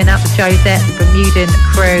Jonathan, out to Josette, the Bermudan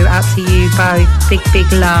crew, out to you both,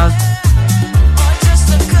 big love.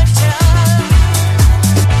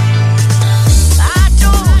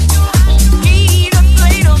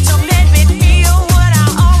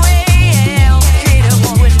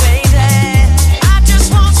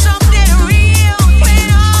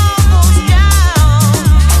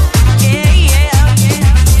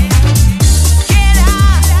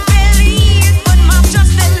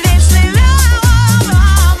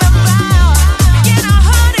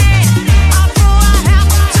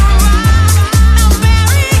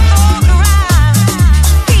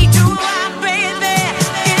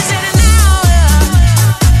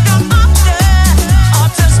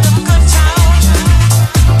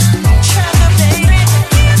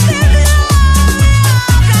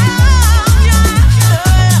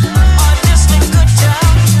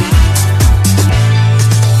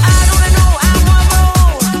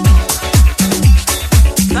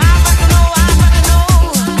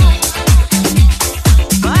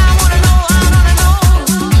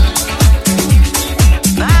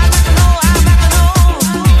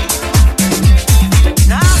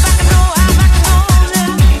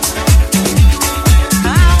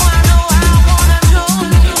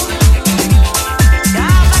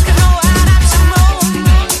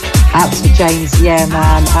 James, yeah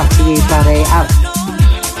man, out to you buddy, out.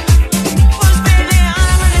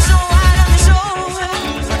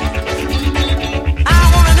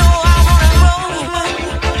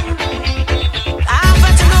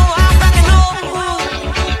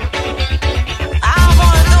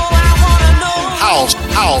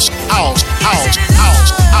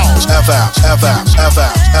 House.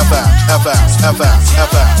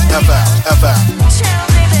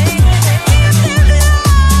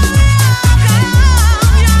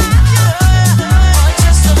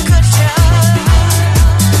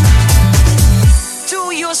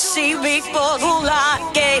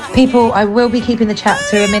 People, I will be keeping the chat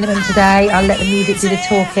to a minimum today. I'll let the music do the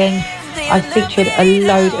talking. I featured a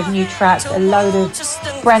load of new tracks, a load of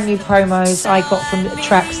brand new promos I got from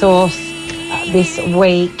Traxsource this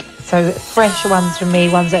week. So fresh ones from me,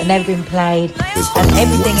 ones that have never been played, and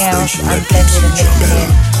everything else I'm blending and mixing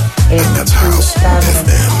in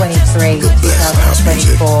 2023,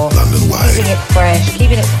 2024. Keeping it fresh,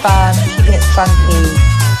 keeping it fun, keeping it funky,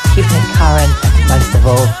 keeping it current, and most of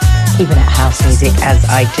all, keeping it house music as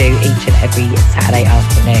I do each and every Saturday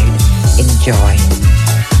afternoon. Enjoy.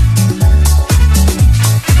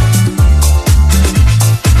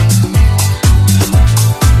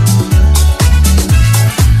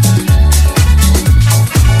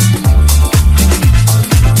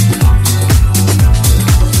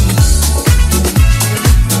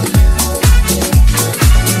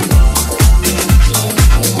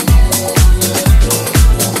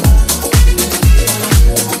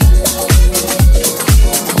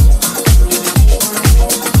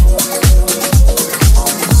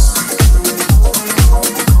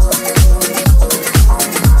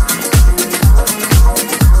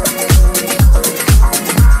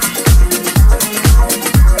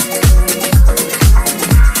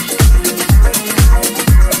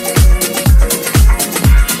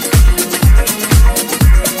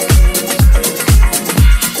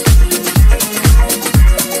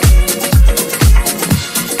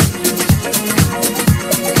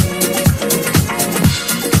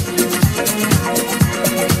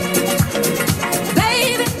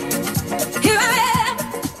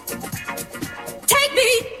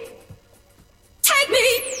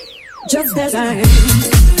 Just as I am. Satisfied.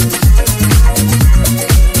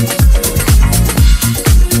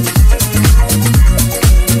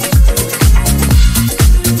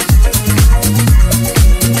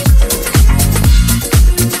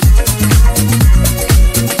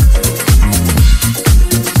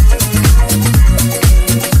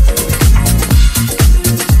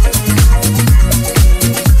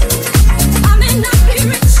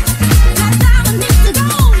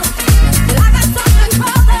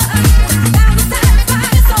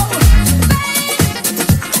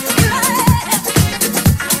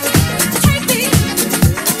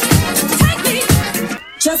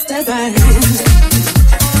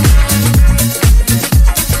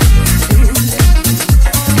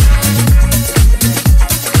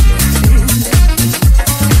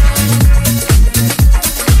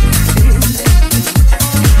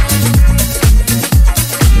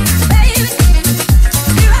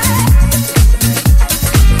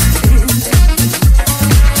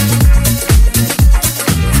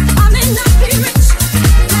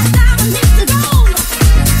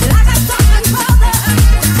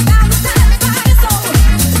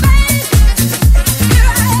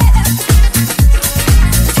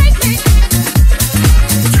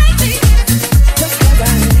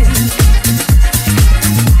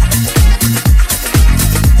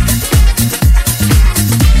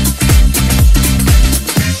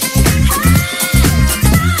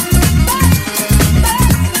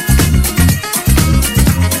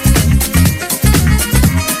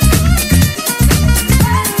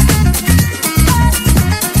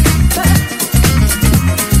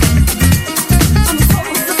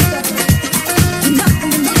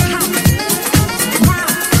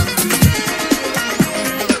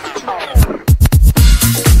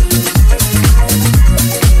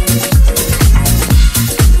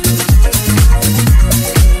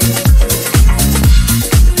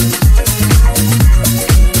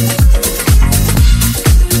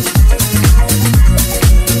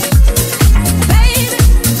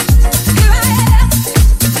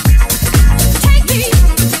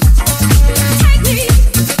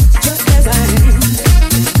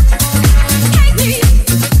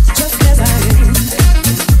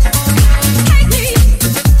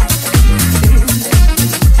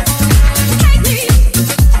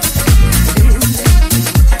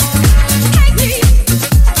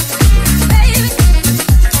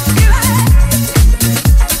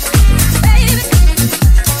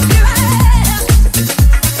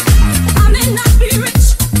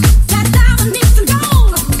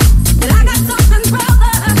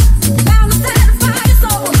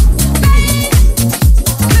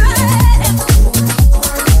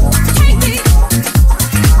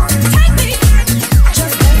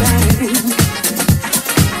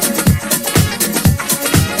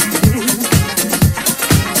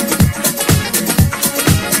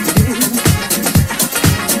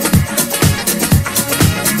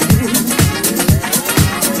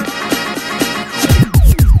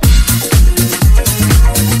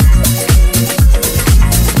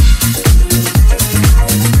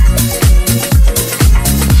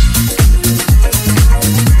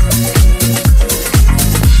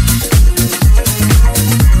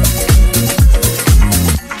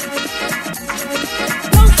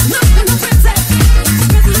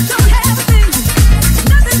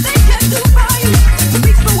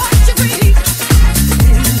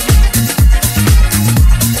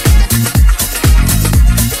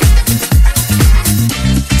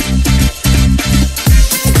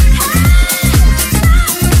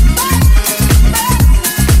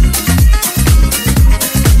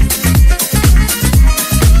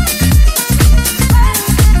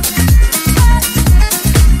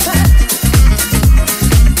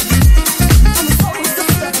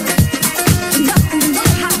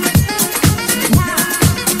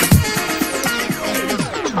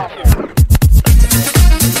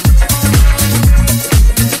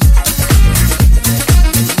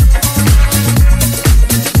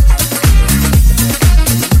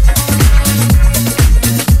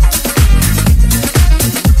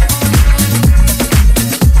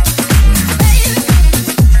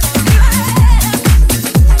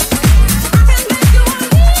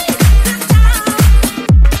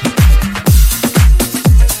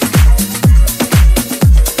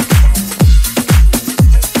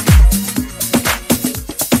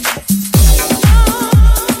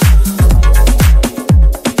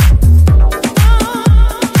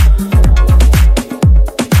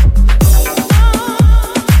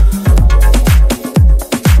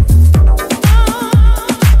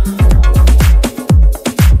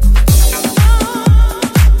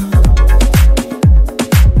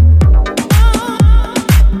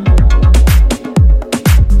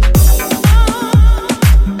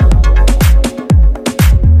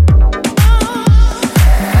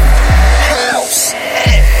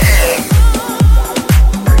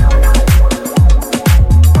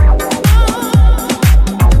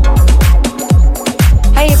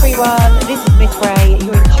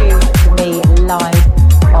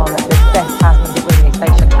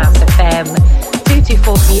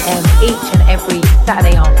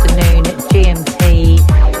 afternoon at GMT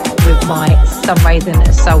with my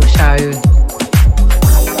Sunraising Soul Show.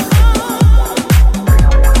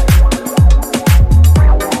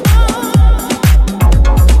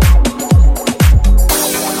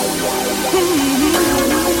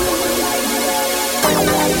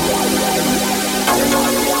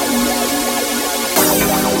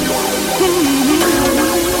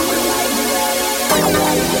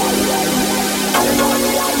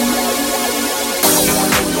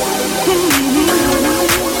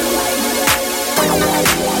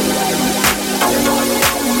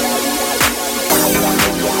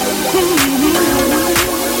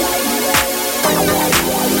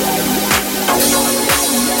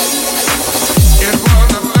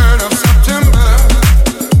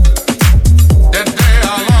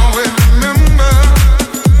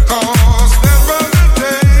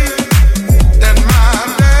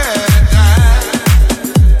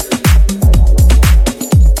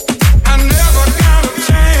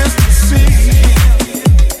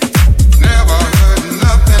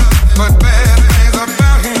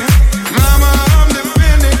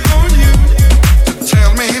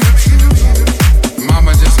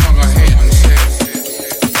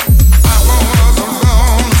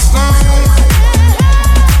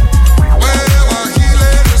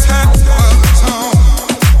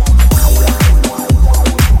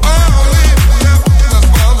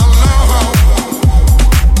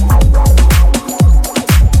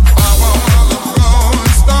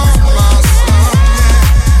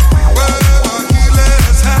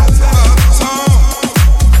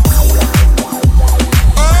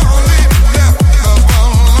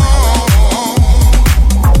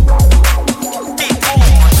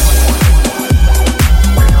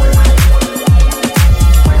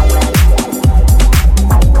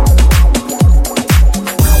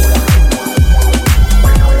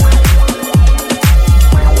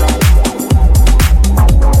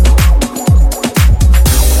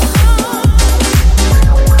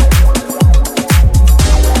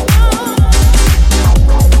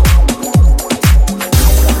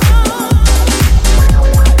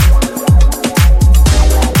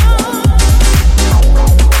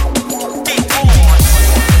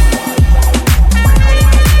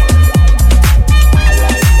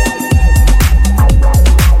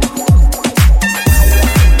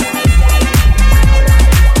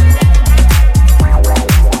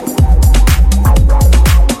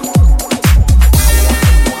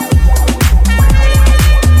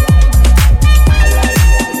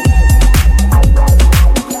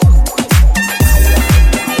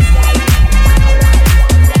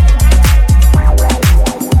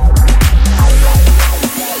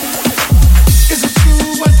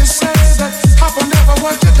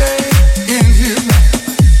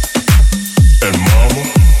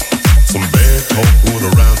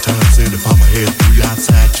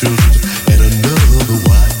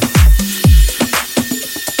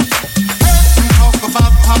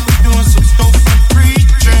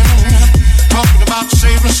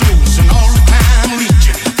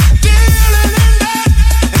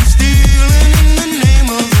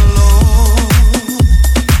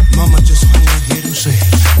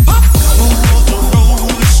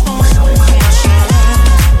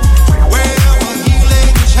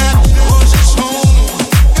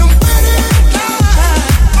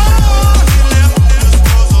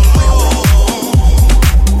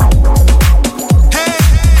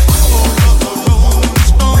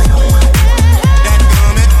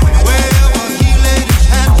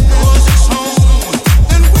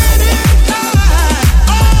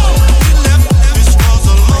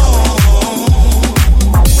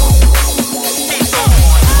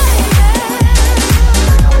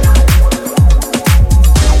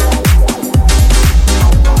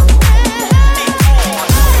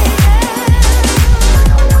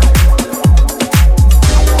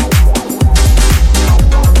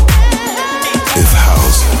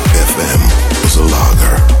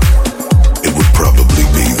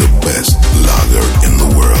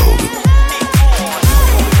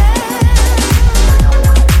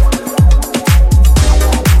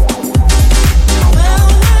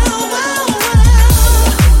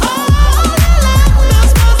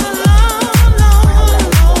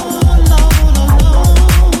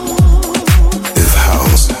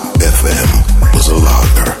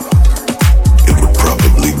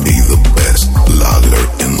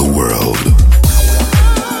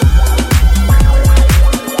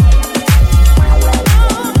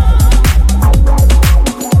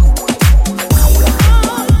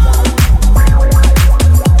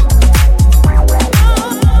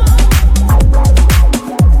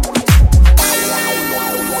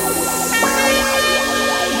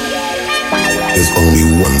 There's only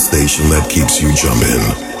one station that keeps you jumping,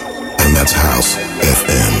 and that's House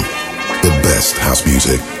FM. The best house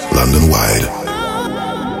music, London-wide.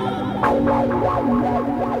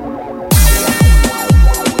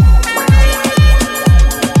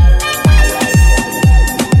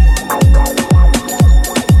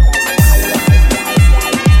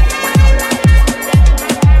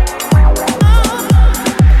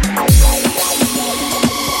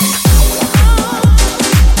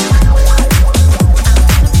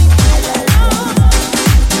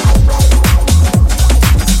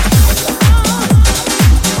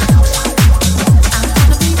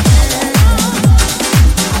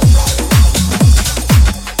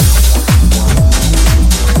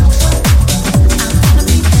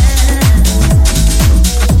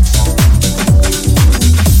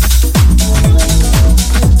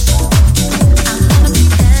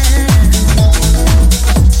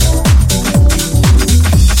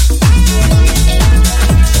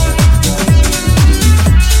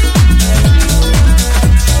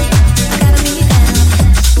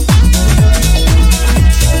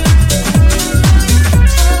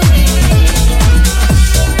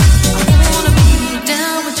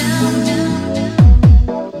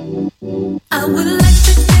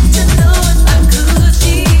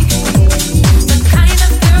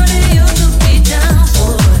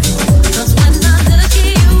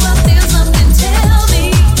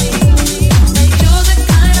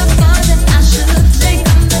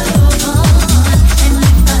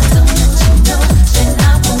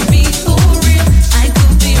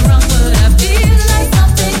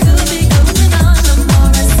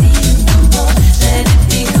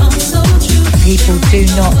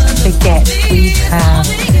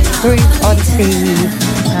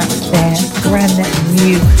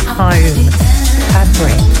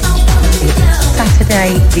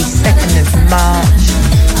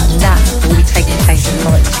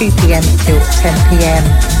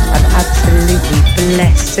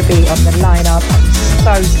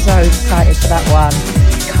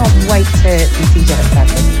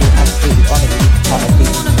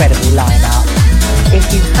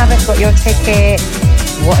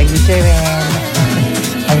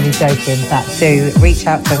 To reach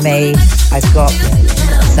out for me. I've got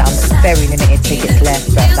some very limited tickets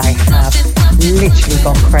left, but they have literally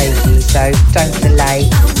gone crazy, so don't delay.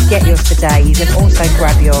 Get yours today. You can also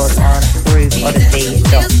grab yours on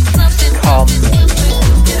grooveodyssey.com.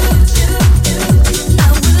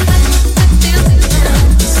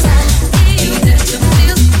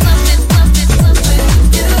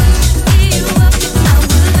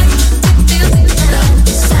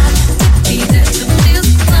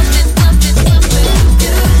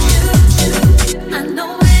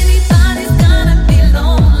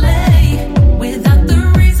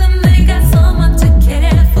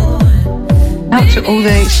 To all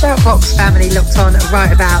the Shoutbox family locked on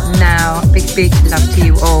right about now. Big love to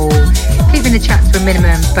you all. Keeping the chat to a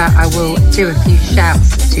minimum, but I will do a few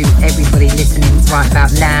shouts to everybody listening right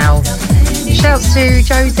about now. Shouts to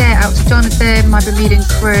Josette, out to Jonathan, my Bermudan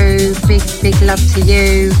crew. Big love to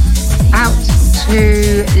you. Out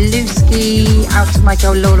to Lusky, out to my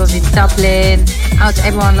girl Lola's in Dublin. Out to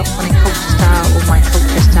everyone locked on in Colchester, all my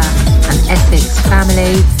Colchester and Essex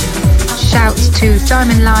family. Shouts to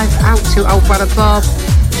Diamond Live, out to old brother Bob.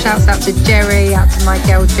 Shouts out to Jerry, out to my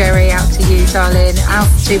girl Jerry, out to you, darling. Out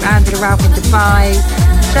to Angela Ralph in Dubai.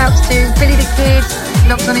 Shouts to Billy the Kid,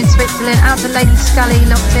 locked on in Switzerland. Out to Lady Scully,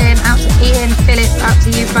 locked in. Out to Ian Philip, out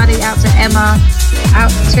to you, buddy. Out to Emma.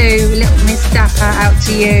 Out to Little Miss Dapper, out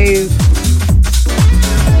to you.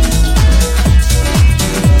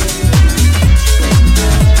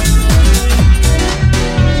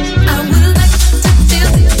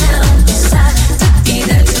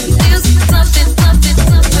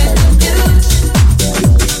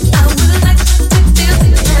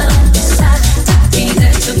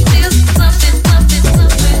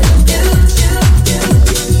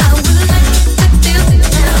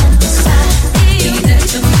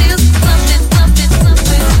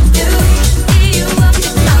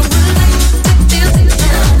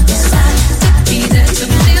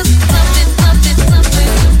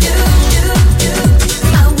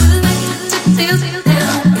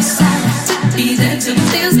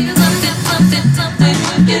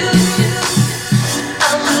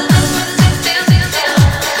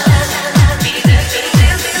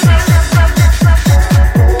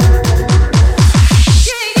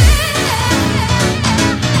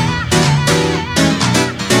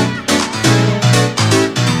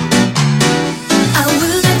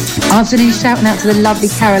 Afternoon, shouting out to the lovely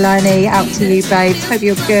Caroline, out to you babes, hope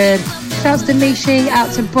you're good. Shouts to Mishi,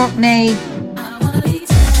 out to Brockney.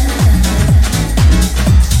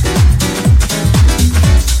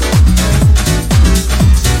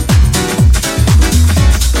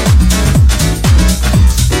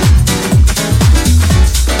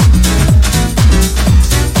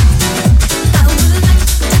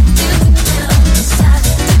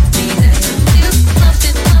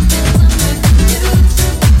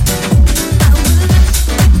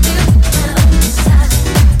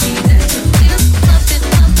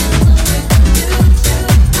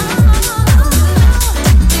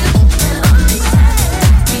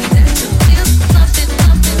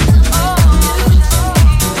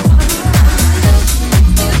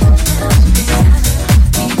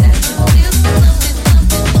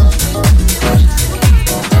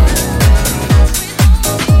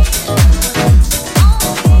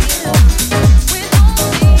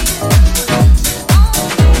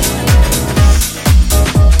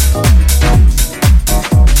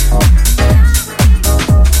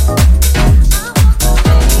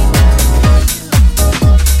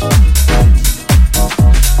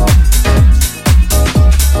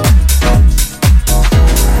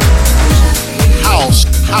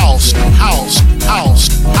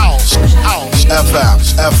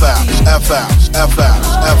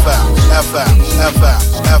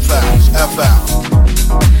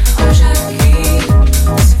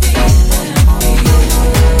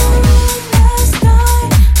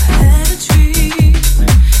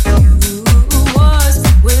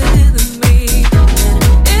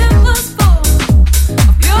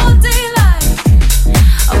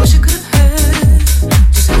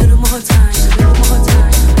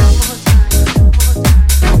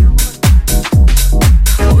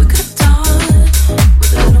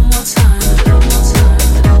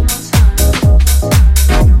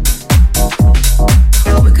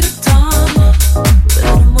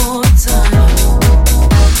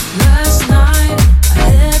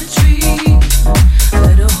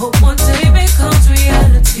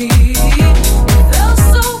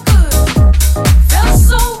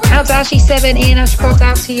 Ian Ashcroft,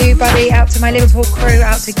 out to you, buddy. Out to my Liverpool crew.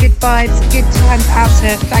 Out to Good Vibes, Good Times. Out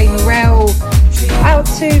to Faye Morell. Out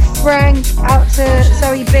to Frank. Out to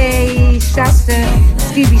Zoe B. Shouts to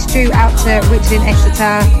Scooby Stew. Out to Richard in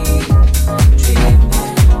Exeter.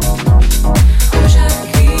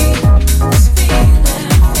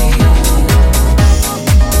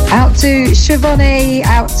 Out to Siobhani,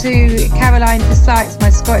 out to Caroline Forsyth, my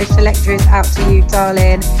Scottish selectress, out to you,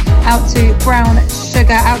 darling. Out to Brown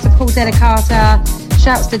Sugar, out to Paul Delicata.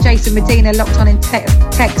 Shouts to Jason Medina, locked on in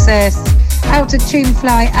Texas. Out to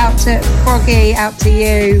Tunefly, out to Froggy, out to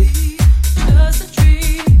you.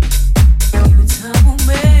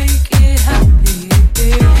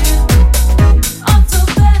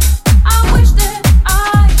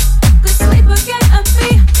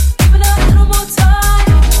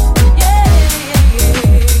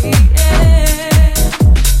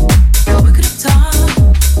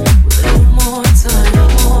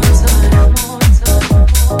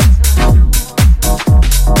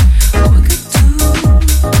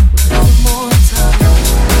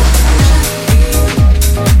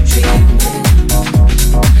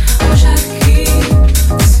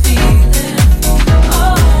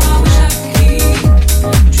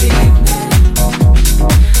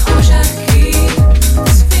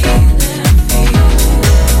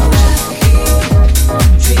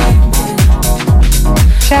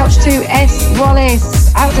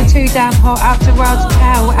 Damn Hot, out to Raj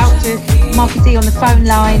Cow, out to Marky D on the phone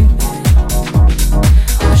line.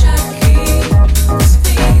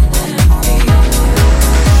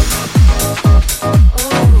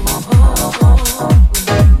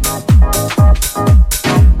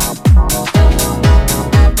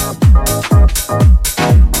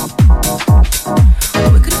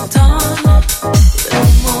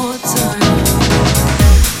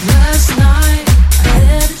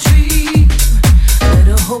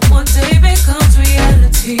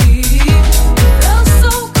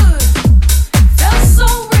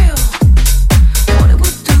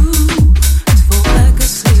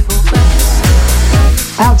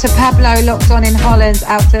 To Pablo, locked on in Holland,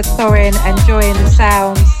 out to Thorin, enjoying the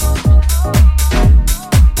sounds.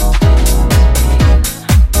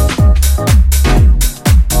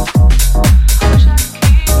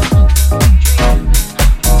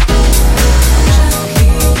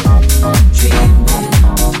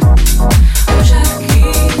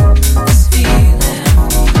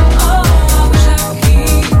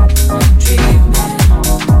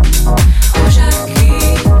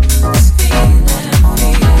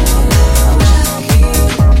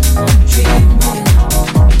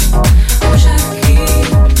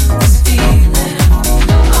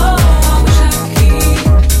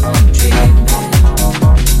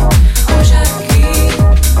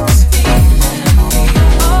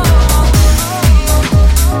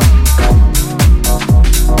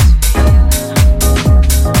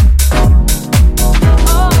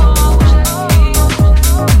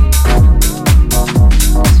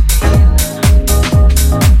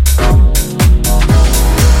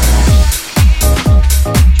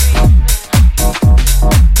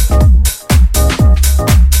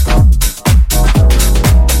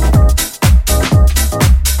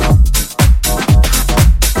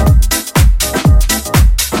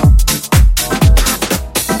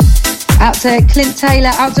 Out to Clint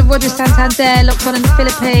Taylor, out to Roger Santander, locked on in the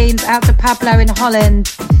Philippines, out to Pablo in Holland.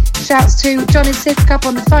 Shouts to John and Sid Cup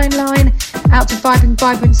on the phone line, out to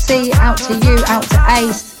Vibrancy, out to you, out to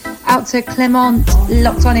Ace, out to Clement,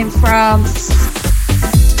 locked on in France.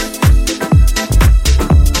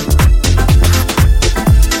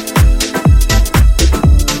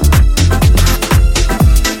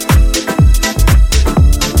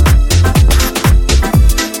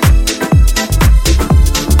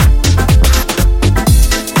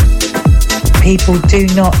 People, do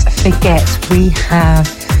not forget we have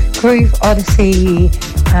Groove Odyssey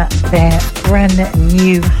at their brand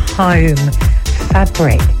new home,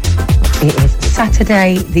 Fabric. It is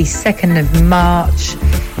Saturday, the 2nd of March.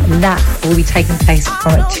 That will be taking place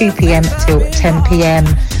from 2 p.m. till 10 p.m.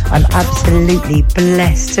 I'm absolutely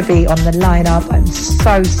blessed to be on the lineup. I'm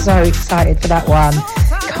so excited for that one.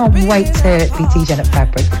 Can't wait to be DJing at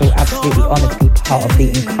Fabric. Feel absolutely honoured to be part of the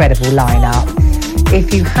incredible lineup.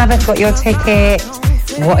 If you haven't got your ticket,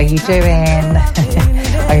 what are you doing?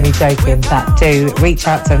 Only joking, but do reach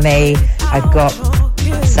out to me. I've got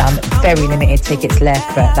some very limited tickets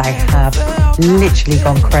left, but they have literally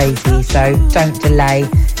gone crazy, so don't delay.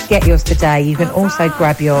 Get yours today. You can also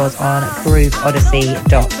grab yours on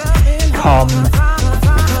grooveodyssey.com.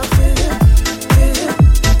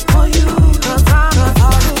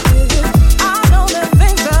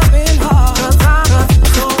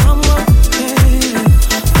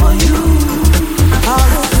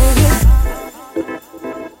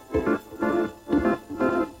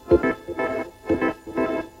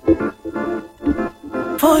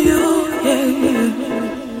 For you, yeah, yeah.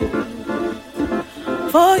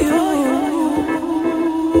 For you,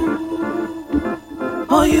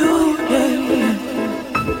 for you, yeah, yeah.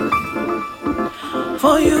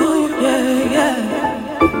 For you, yeah, yeah.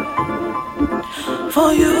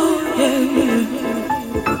 For you, yeah, yeah.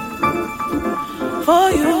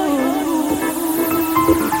 For you.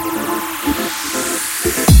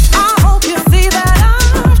 I hope you see that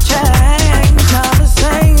I've changed, not the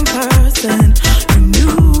same person.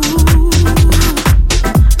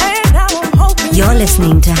 You're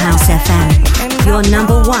listening to House FM, your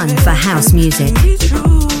number one for house music.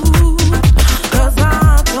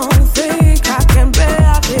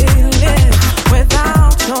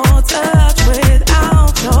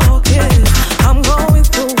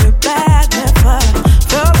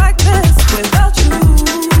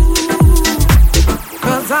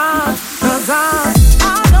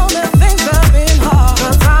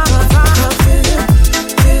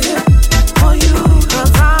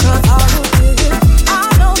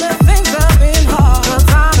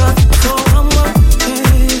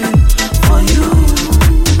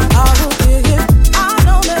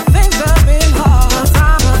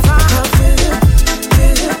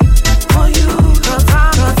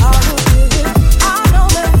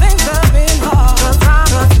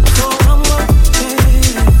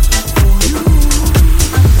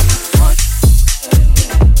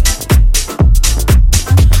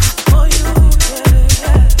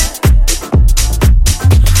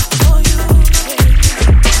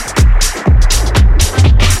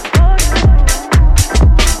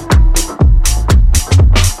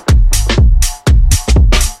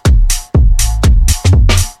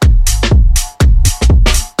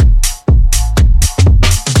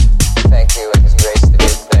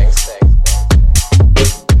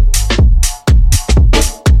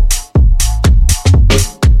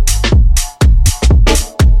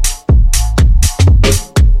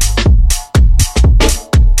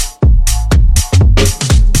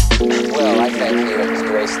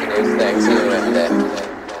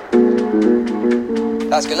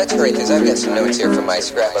 Oscar, let's hurry things. I've got some notes here from my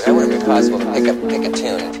scrapbook. I wonder if it's possible to pick a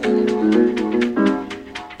tune.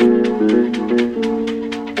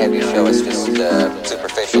 Have you show us just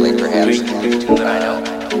superficially, perhaps, a tune that I know.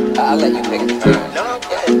 I'll let you pick the tune. Yeah,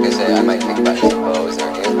 because I might think about Suppose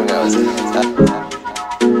or who knows. And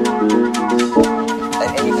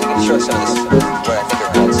if you can show some of this, what I think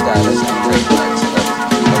are called stylists and trade lines, and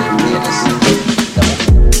other pianists.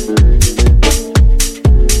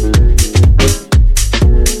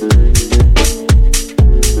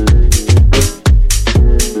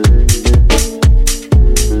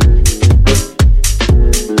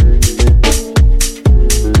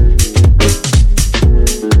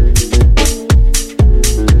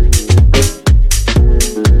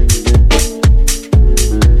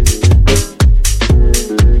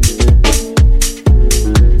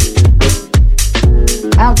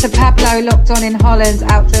 To Pablo, locked on in Holland,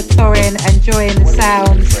 out to Thorin, enjoying the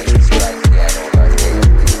sounds.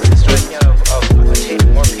 Striking out of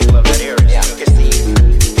more people of that area, you get the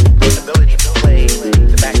ability to play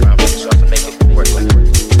the background for yourself and make it work like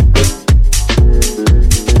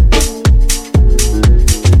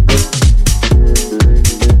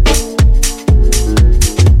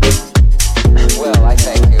Well, I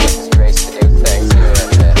thank you. It's great to do things.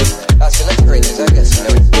 So let's create this. I guess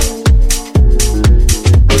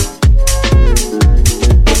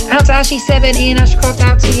Out to Ashley7, Ian Ashcroft,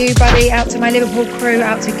 out to you, buddy. Out to my Liverpool crew,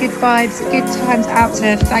 out to Good Vibes, Good Times, out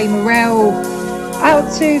to Faye Morell,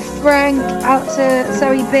 out to Frank, out to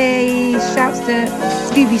Zoe B, shouts to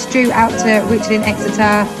Scooby Stew, out to Richard in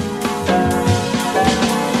Exeter.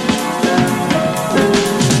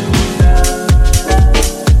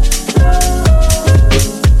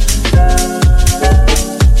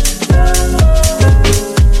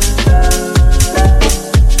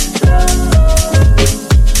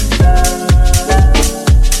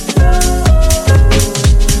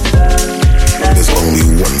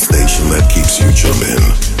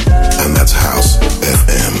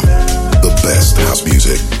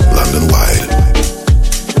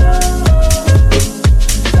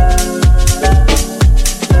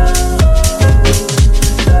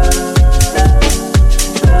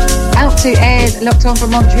 locked on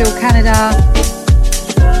from Montreal, Canada.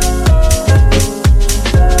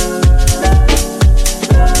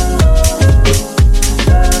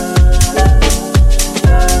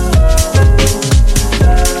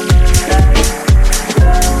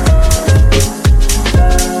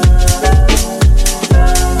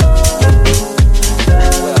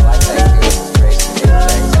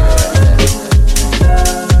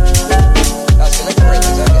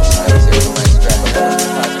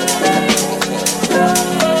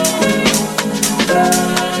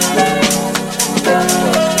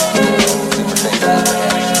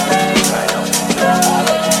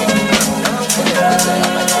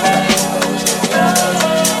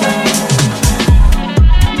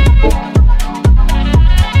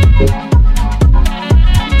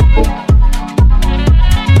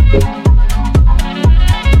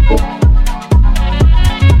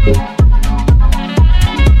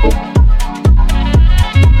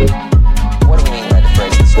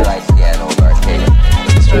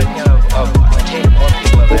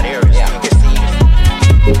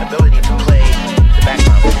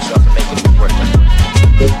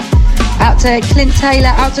 To Clint Taylor,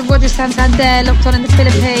 out to Roger Santander, locked on in the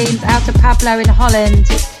Philippines, out to Pablo in Holland.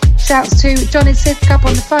 Shouts to Johnny Sidcup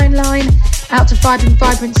on the phone line, out to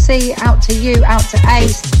Vibrancy, out to you, out to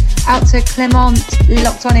Ace, out to Clement,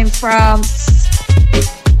 locked on in France.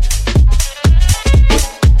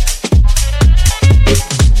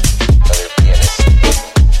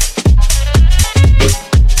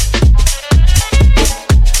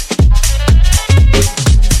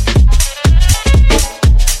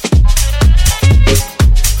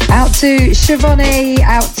 To Siobhani,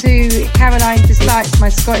 out to Caroline Despite, my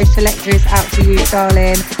Scottish selectress, out to you,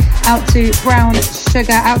 darling. Out to Brown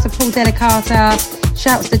Sugar, out to Paul Delicata.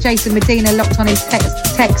 Shouts to Jason Medina, locked on in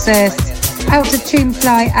Texas. Out to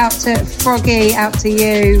Tunefly, out to Froggy, out to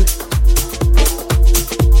you.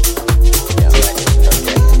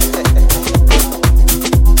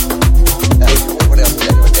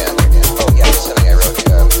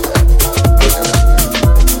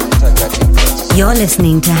 You're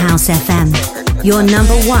listening to House FM, your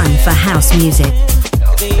number one for house music.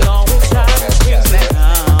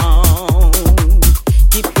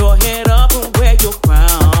 Keep your head up and wear your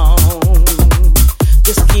crown.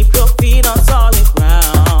 Just keep your feet on solid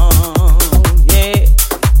ground, yeah.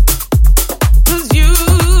 'Cause you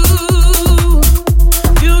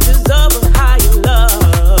deserve a higher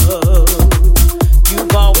love.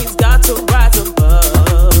 You've always got to rise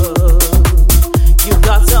above. You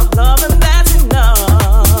got self-love and that's enough,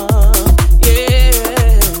 yeah.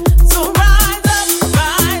 So rise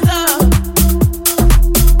up,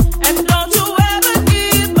 and don't you ever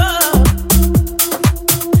give up.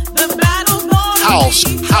 The battle's gonna House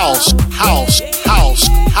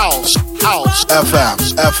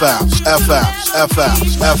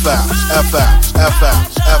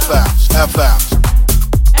FM.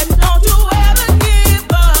 and don't you ever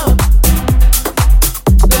give up.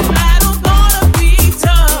 The battle's gonna be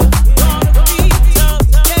tough,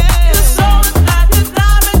 yeah. The soul is like a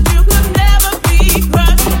diamond, you could never be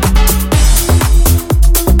crushed.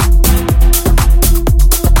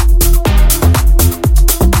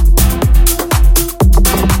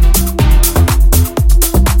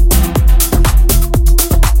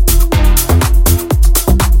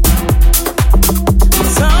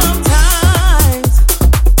 Sometimes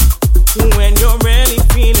when you're really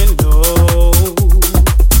feeling low,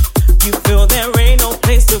 you feel there ain't no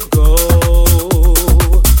place to go.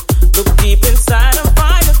 Look deep inside and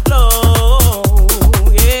find a flow,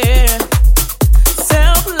 yeah.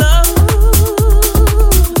 Self-love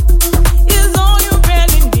is all you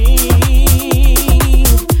really need.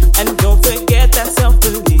 And don't forget that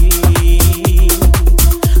self-belief.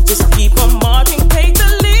 Just keep on marching, take the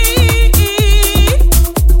lead.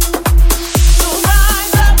 So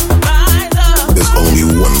rise up. There's only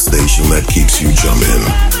one station that keeps you jumping,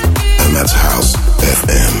 and that's House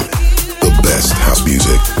FM. The best house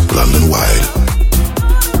music, London-wide.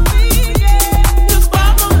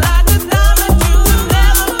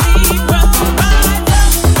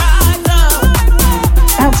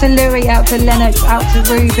 Out to Louis, out to Lennox, out to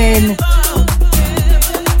Ruben.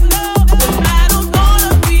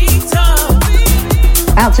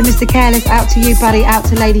 Out to Mr. Careless, out to you, buddy, out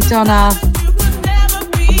to Lady Donna.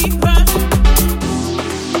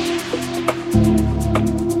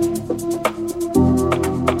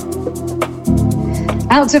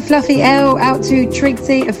 Out to Fluffy L, out to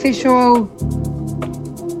Trixie Official.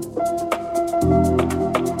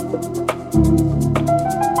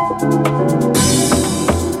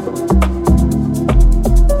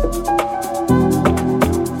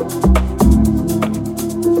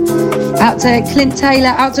 to Clint Taylor,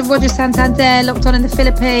 out to Roger Santander, locked on in the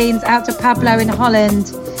Philippines, out to Pablo in Holland.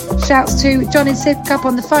 Shouts to John in Sidcup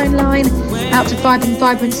on the phone line, out to Vibe and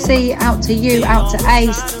Vibrancy, out to you, out to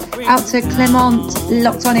Ace, out to Clement,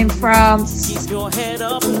 locked on in France.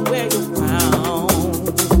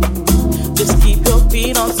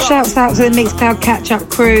 Shouts out to the Mixcloud catch-up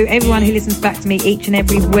crew, everyone who listens back to me each and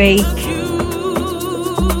every week.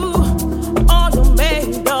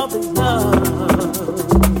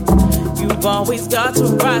 Always got to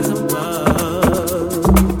rise above.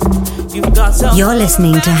 You're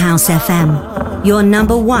listening to House FM, your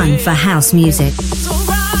number one for house music.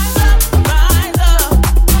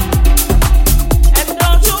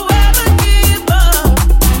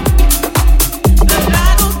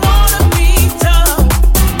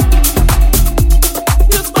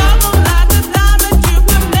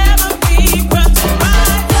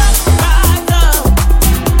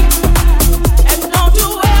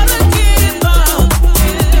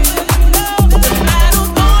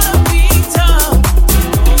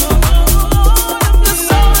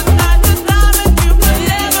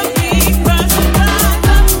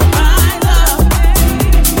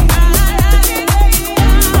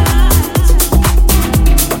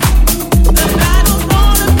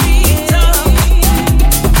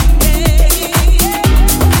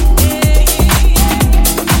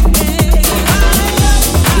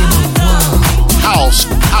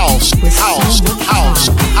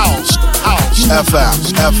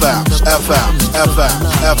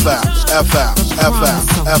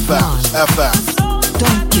 FM.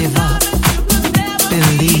 Don't give up.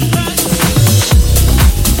 Believe.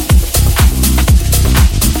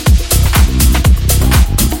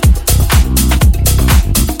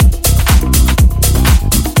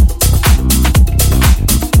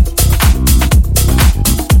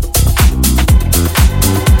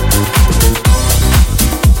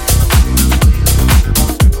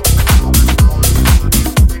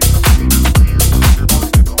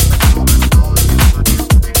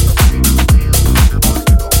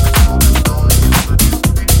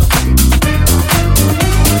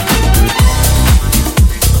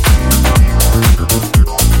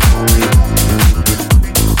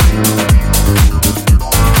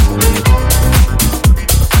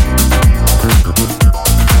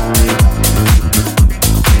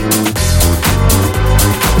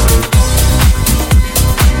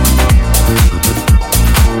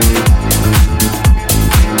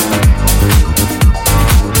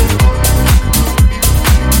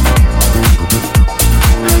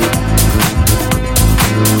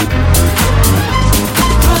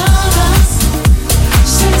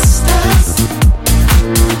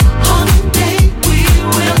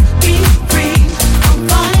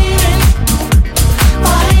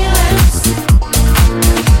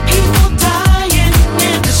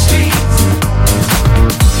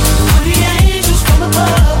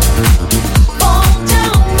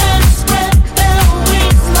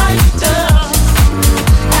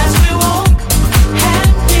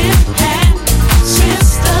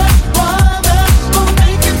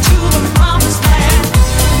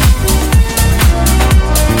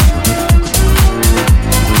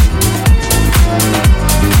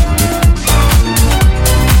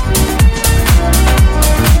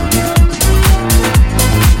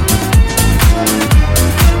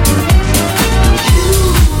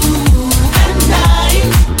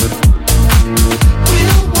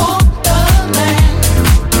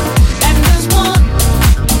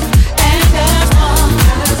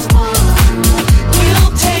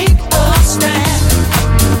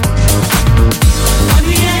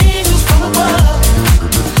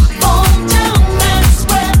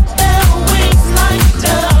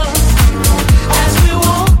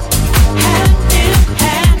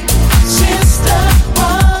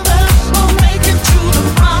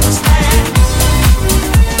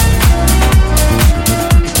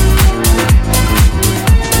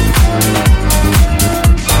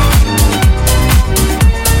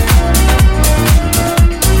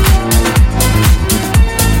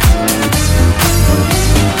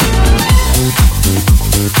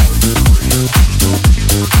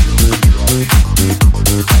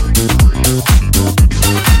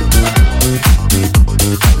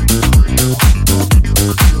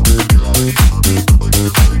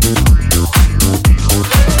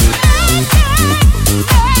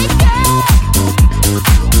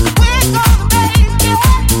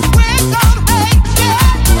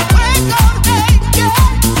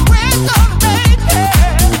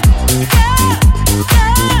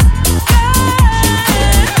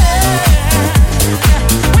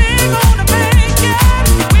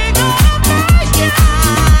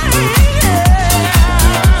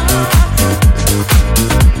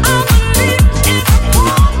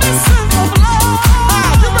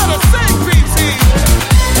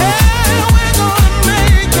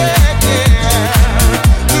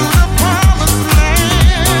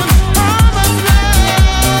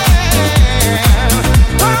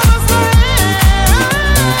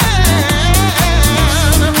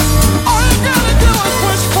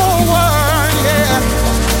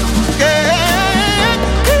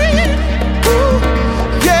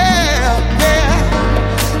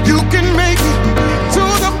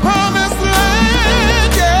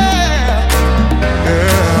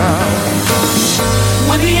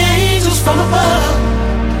 the angels from above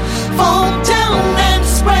fall down and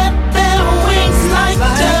spread their wings like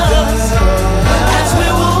doves as we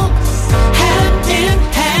walk hand in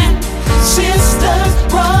hand, sisters,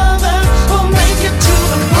 brothers, we'll make it to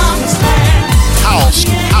the promised land. House,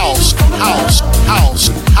 house, house, house,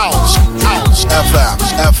 house, house, FM,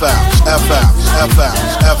 FM, FM, FM,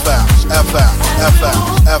 FM, FM, FM,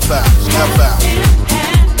 FM, FM.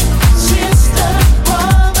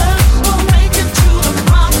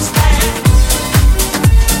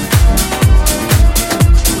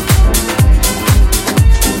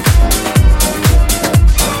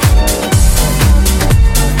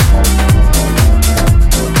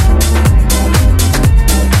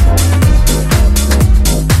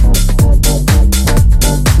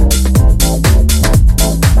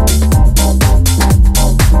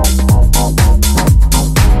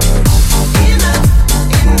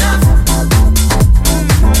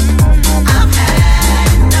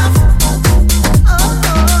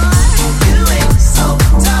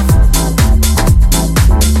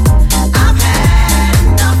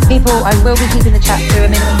 I will be keeping the chat to a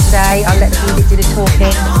minimum today. I'll let the music do the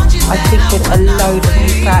talking. I featured a load of new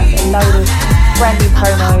tracks, a load of brand new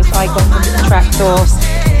promos I got from the track source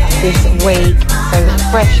this week. So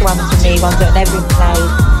fresh ones for me, ones that have never been played.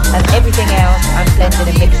 And everything else I'm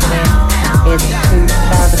blending and mixing in is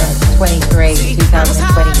 2023,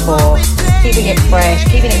 2024. Keeping it fresh,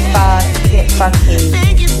 keeping it fun, keeping it funky,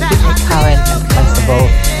 keeping it current and flexible,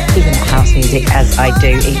 keeping it house music as I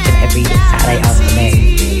do each and every Saturday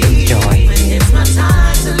afternoon. Enjoy. It's my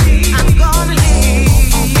time to leave. I'm gonna leave.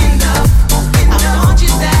 Enough. I want you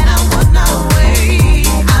that I would not wait.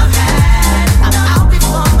 I've had. I'm out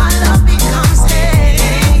before my love becomes hate.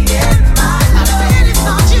 I really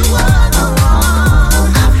thought you were the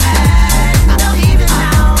one. I've had. I'm leaving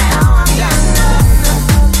now. I'm done.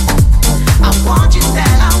 I want you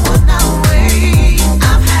that I would not wait.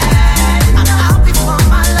 I've had. I'm out before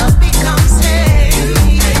my love becomes hate.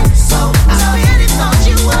 So I really thought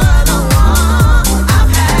you were.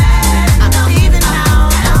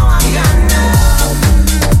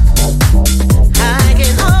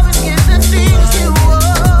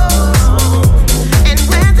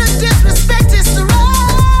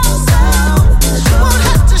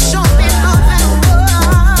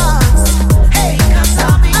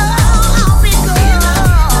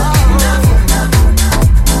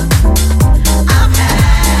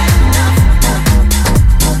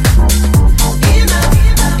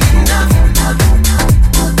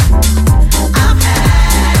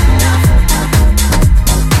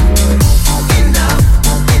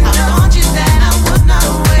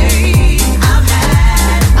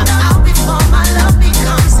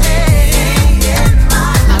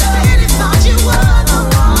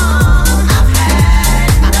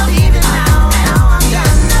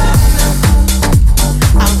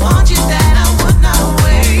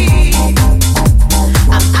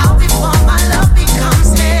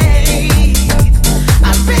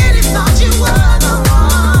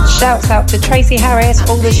 Out to Tracy Harris,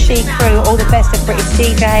 all the She crew, all the best of British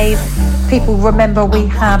DJs. People remember we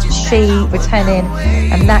have She returning,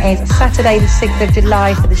 and that is Saturday the 6th of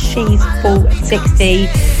July for the She's Full 60.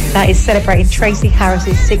 That is celebrating Tracy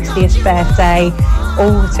Harris's 60th birthday,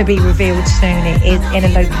 all to be revealed soon. It is in a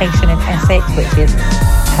location in Essex, which is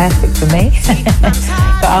perfect for me.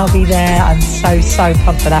 But I'll be there. I'm so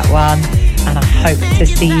pumped for that one, and I hope to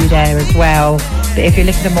see you there as well. But if you're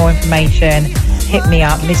looking for more information, hit me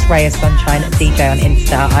up, Miss Raya Sunshine DJ on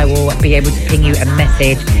Insta. I will be able to ping you a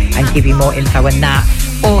message and give you more info on that.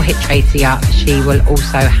 Or hit Tracy up. She will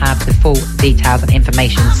also have the full details and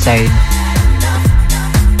information soon.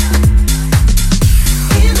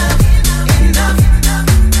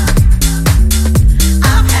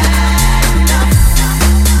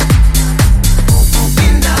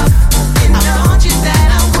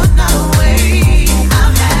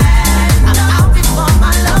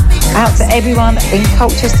 Out to everyone in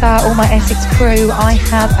Colchester, all my Essex crew. I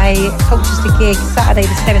have a Colchester gig Saturday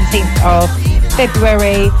the 17th of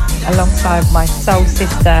February alongside my soul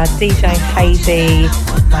sister DJ Hazy,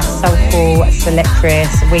 my soulful selectress.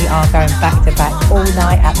 We are going back to back all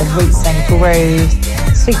night at the Roots and Grooves.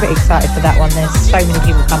 Super excited for that one. There's so many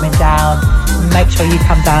people coming down. Make sure you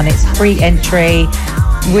come down. It's free entry.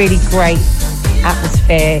 Really great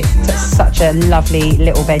atmosphere. It's such a lovely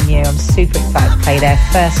little venue. I'm super excited to play there.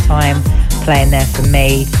 First time playing there for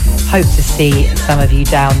me. Hope to see some of you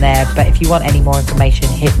down there, but if you want any more information,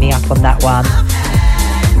 hit me up on that one.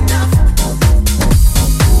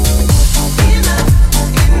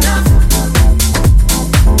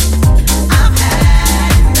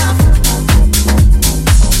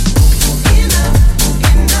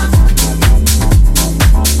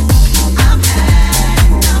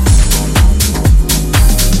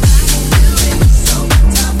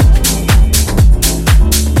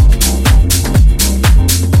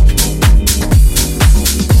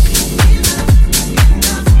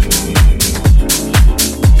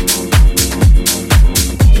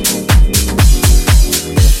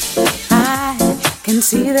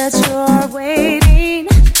 see that you're waiting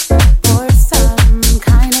for some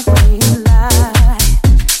kind of green light.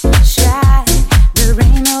 Shy, there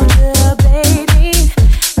ain't no debating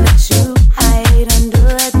that you hide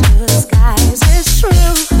under a disguise. It's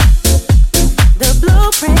true, the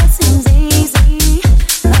blueprint seems easy,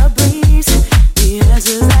 a breeze, the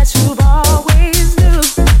answers that you've always knew.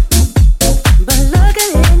 But look at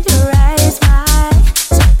it in your eyes, my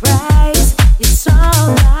surprise, it's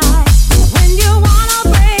alright. When you wanna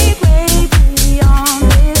break way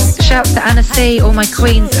beyond this. Shouts to Anna C, all my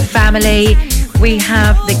Queen's family. We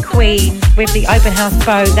have the Queens with the open house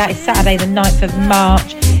boat. That is Saturday the 9th of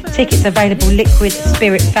March. Tickets available, Liquid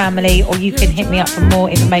Spirit Family, or you can hit me up for more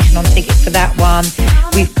information on tickets for that one.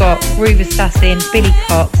 We've got Groove Assassin, Billy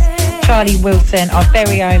Cox, Charlie Wilson, our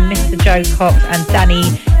very own Mr. Joe Cox and Danny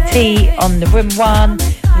T on the room 1.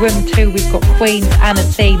 Room 2, we've got Queens, Anna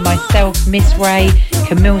C, myself, Miss Ray,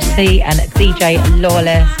 Camille C and DJ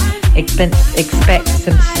Lawless. Expect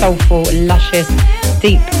some soulful, luscious,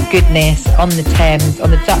 deep goodness on the Thames,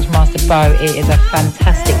 on the Dutch Master boat. It is a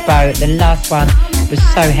fantastic boat. The last one was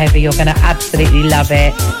so heavy. You're going to absolutely love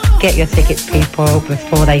it. Get your tickets, people,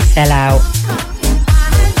 before they sell out.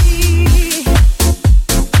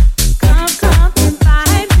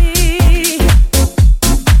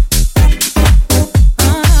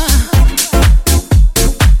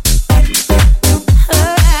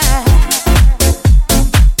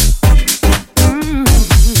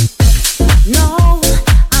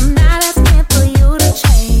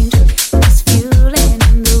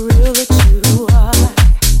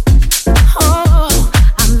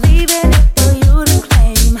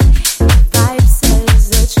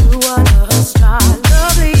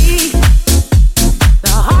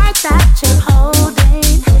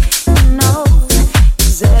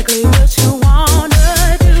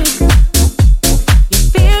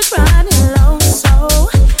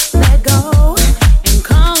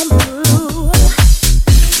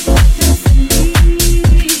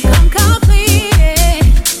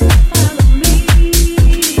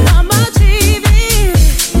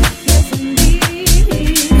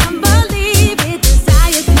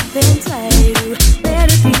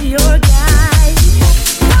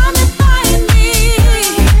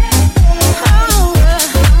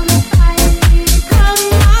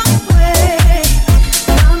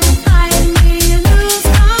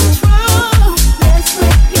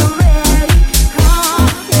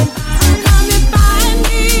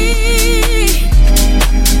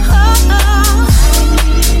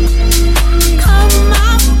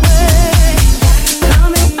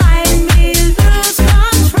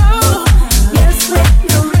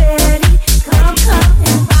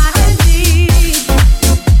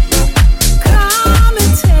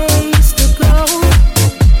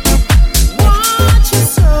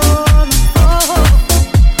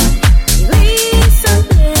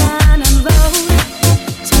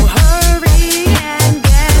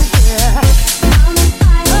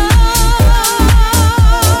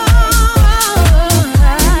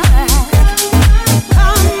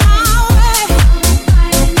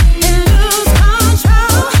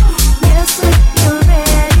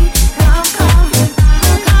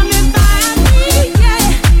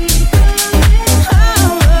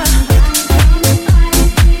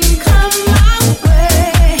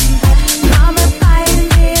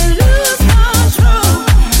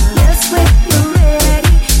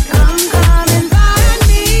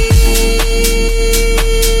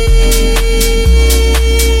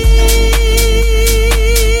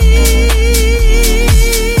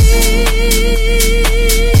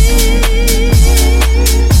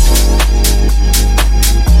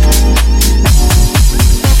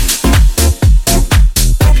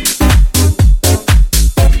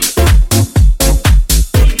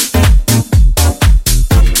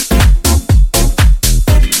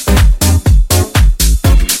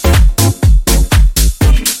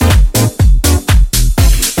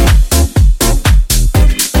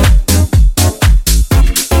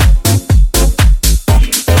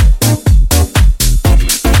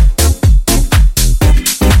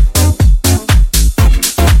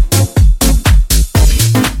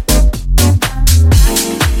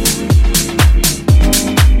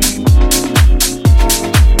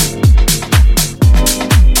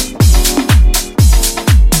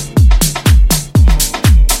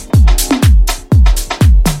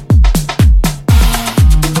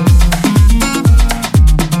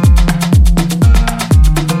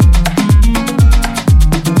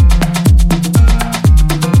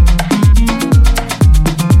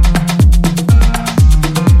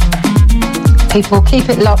 People, keep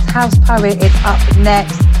it locked. House Poet is up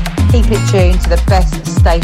next. Keep it tuned to the best station.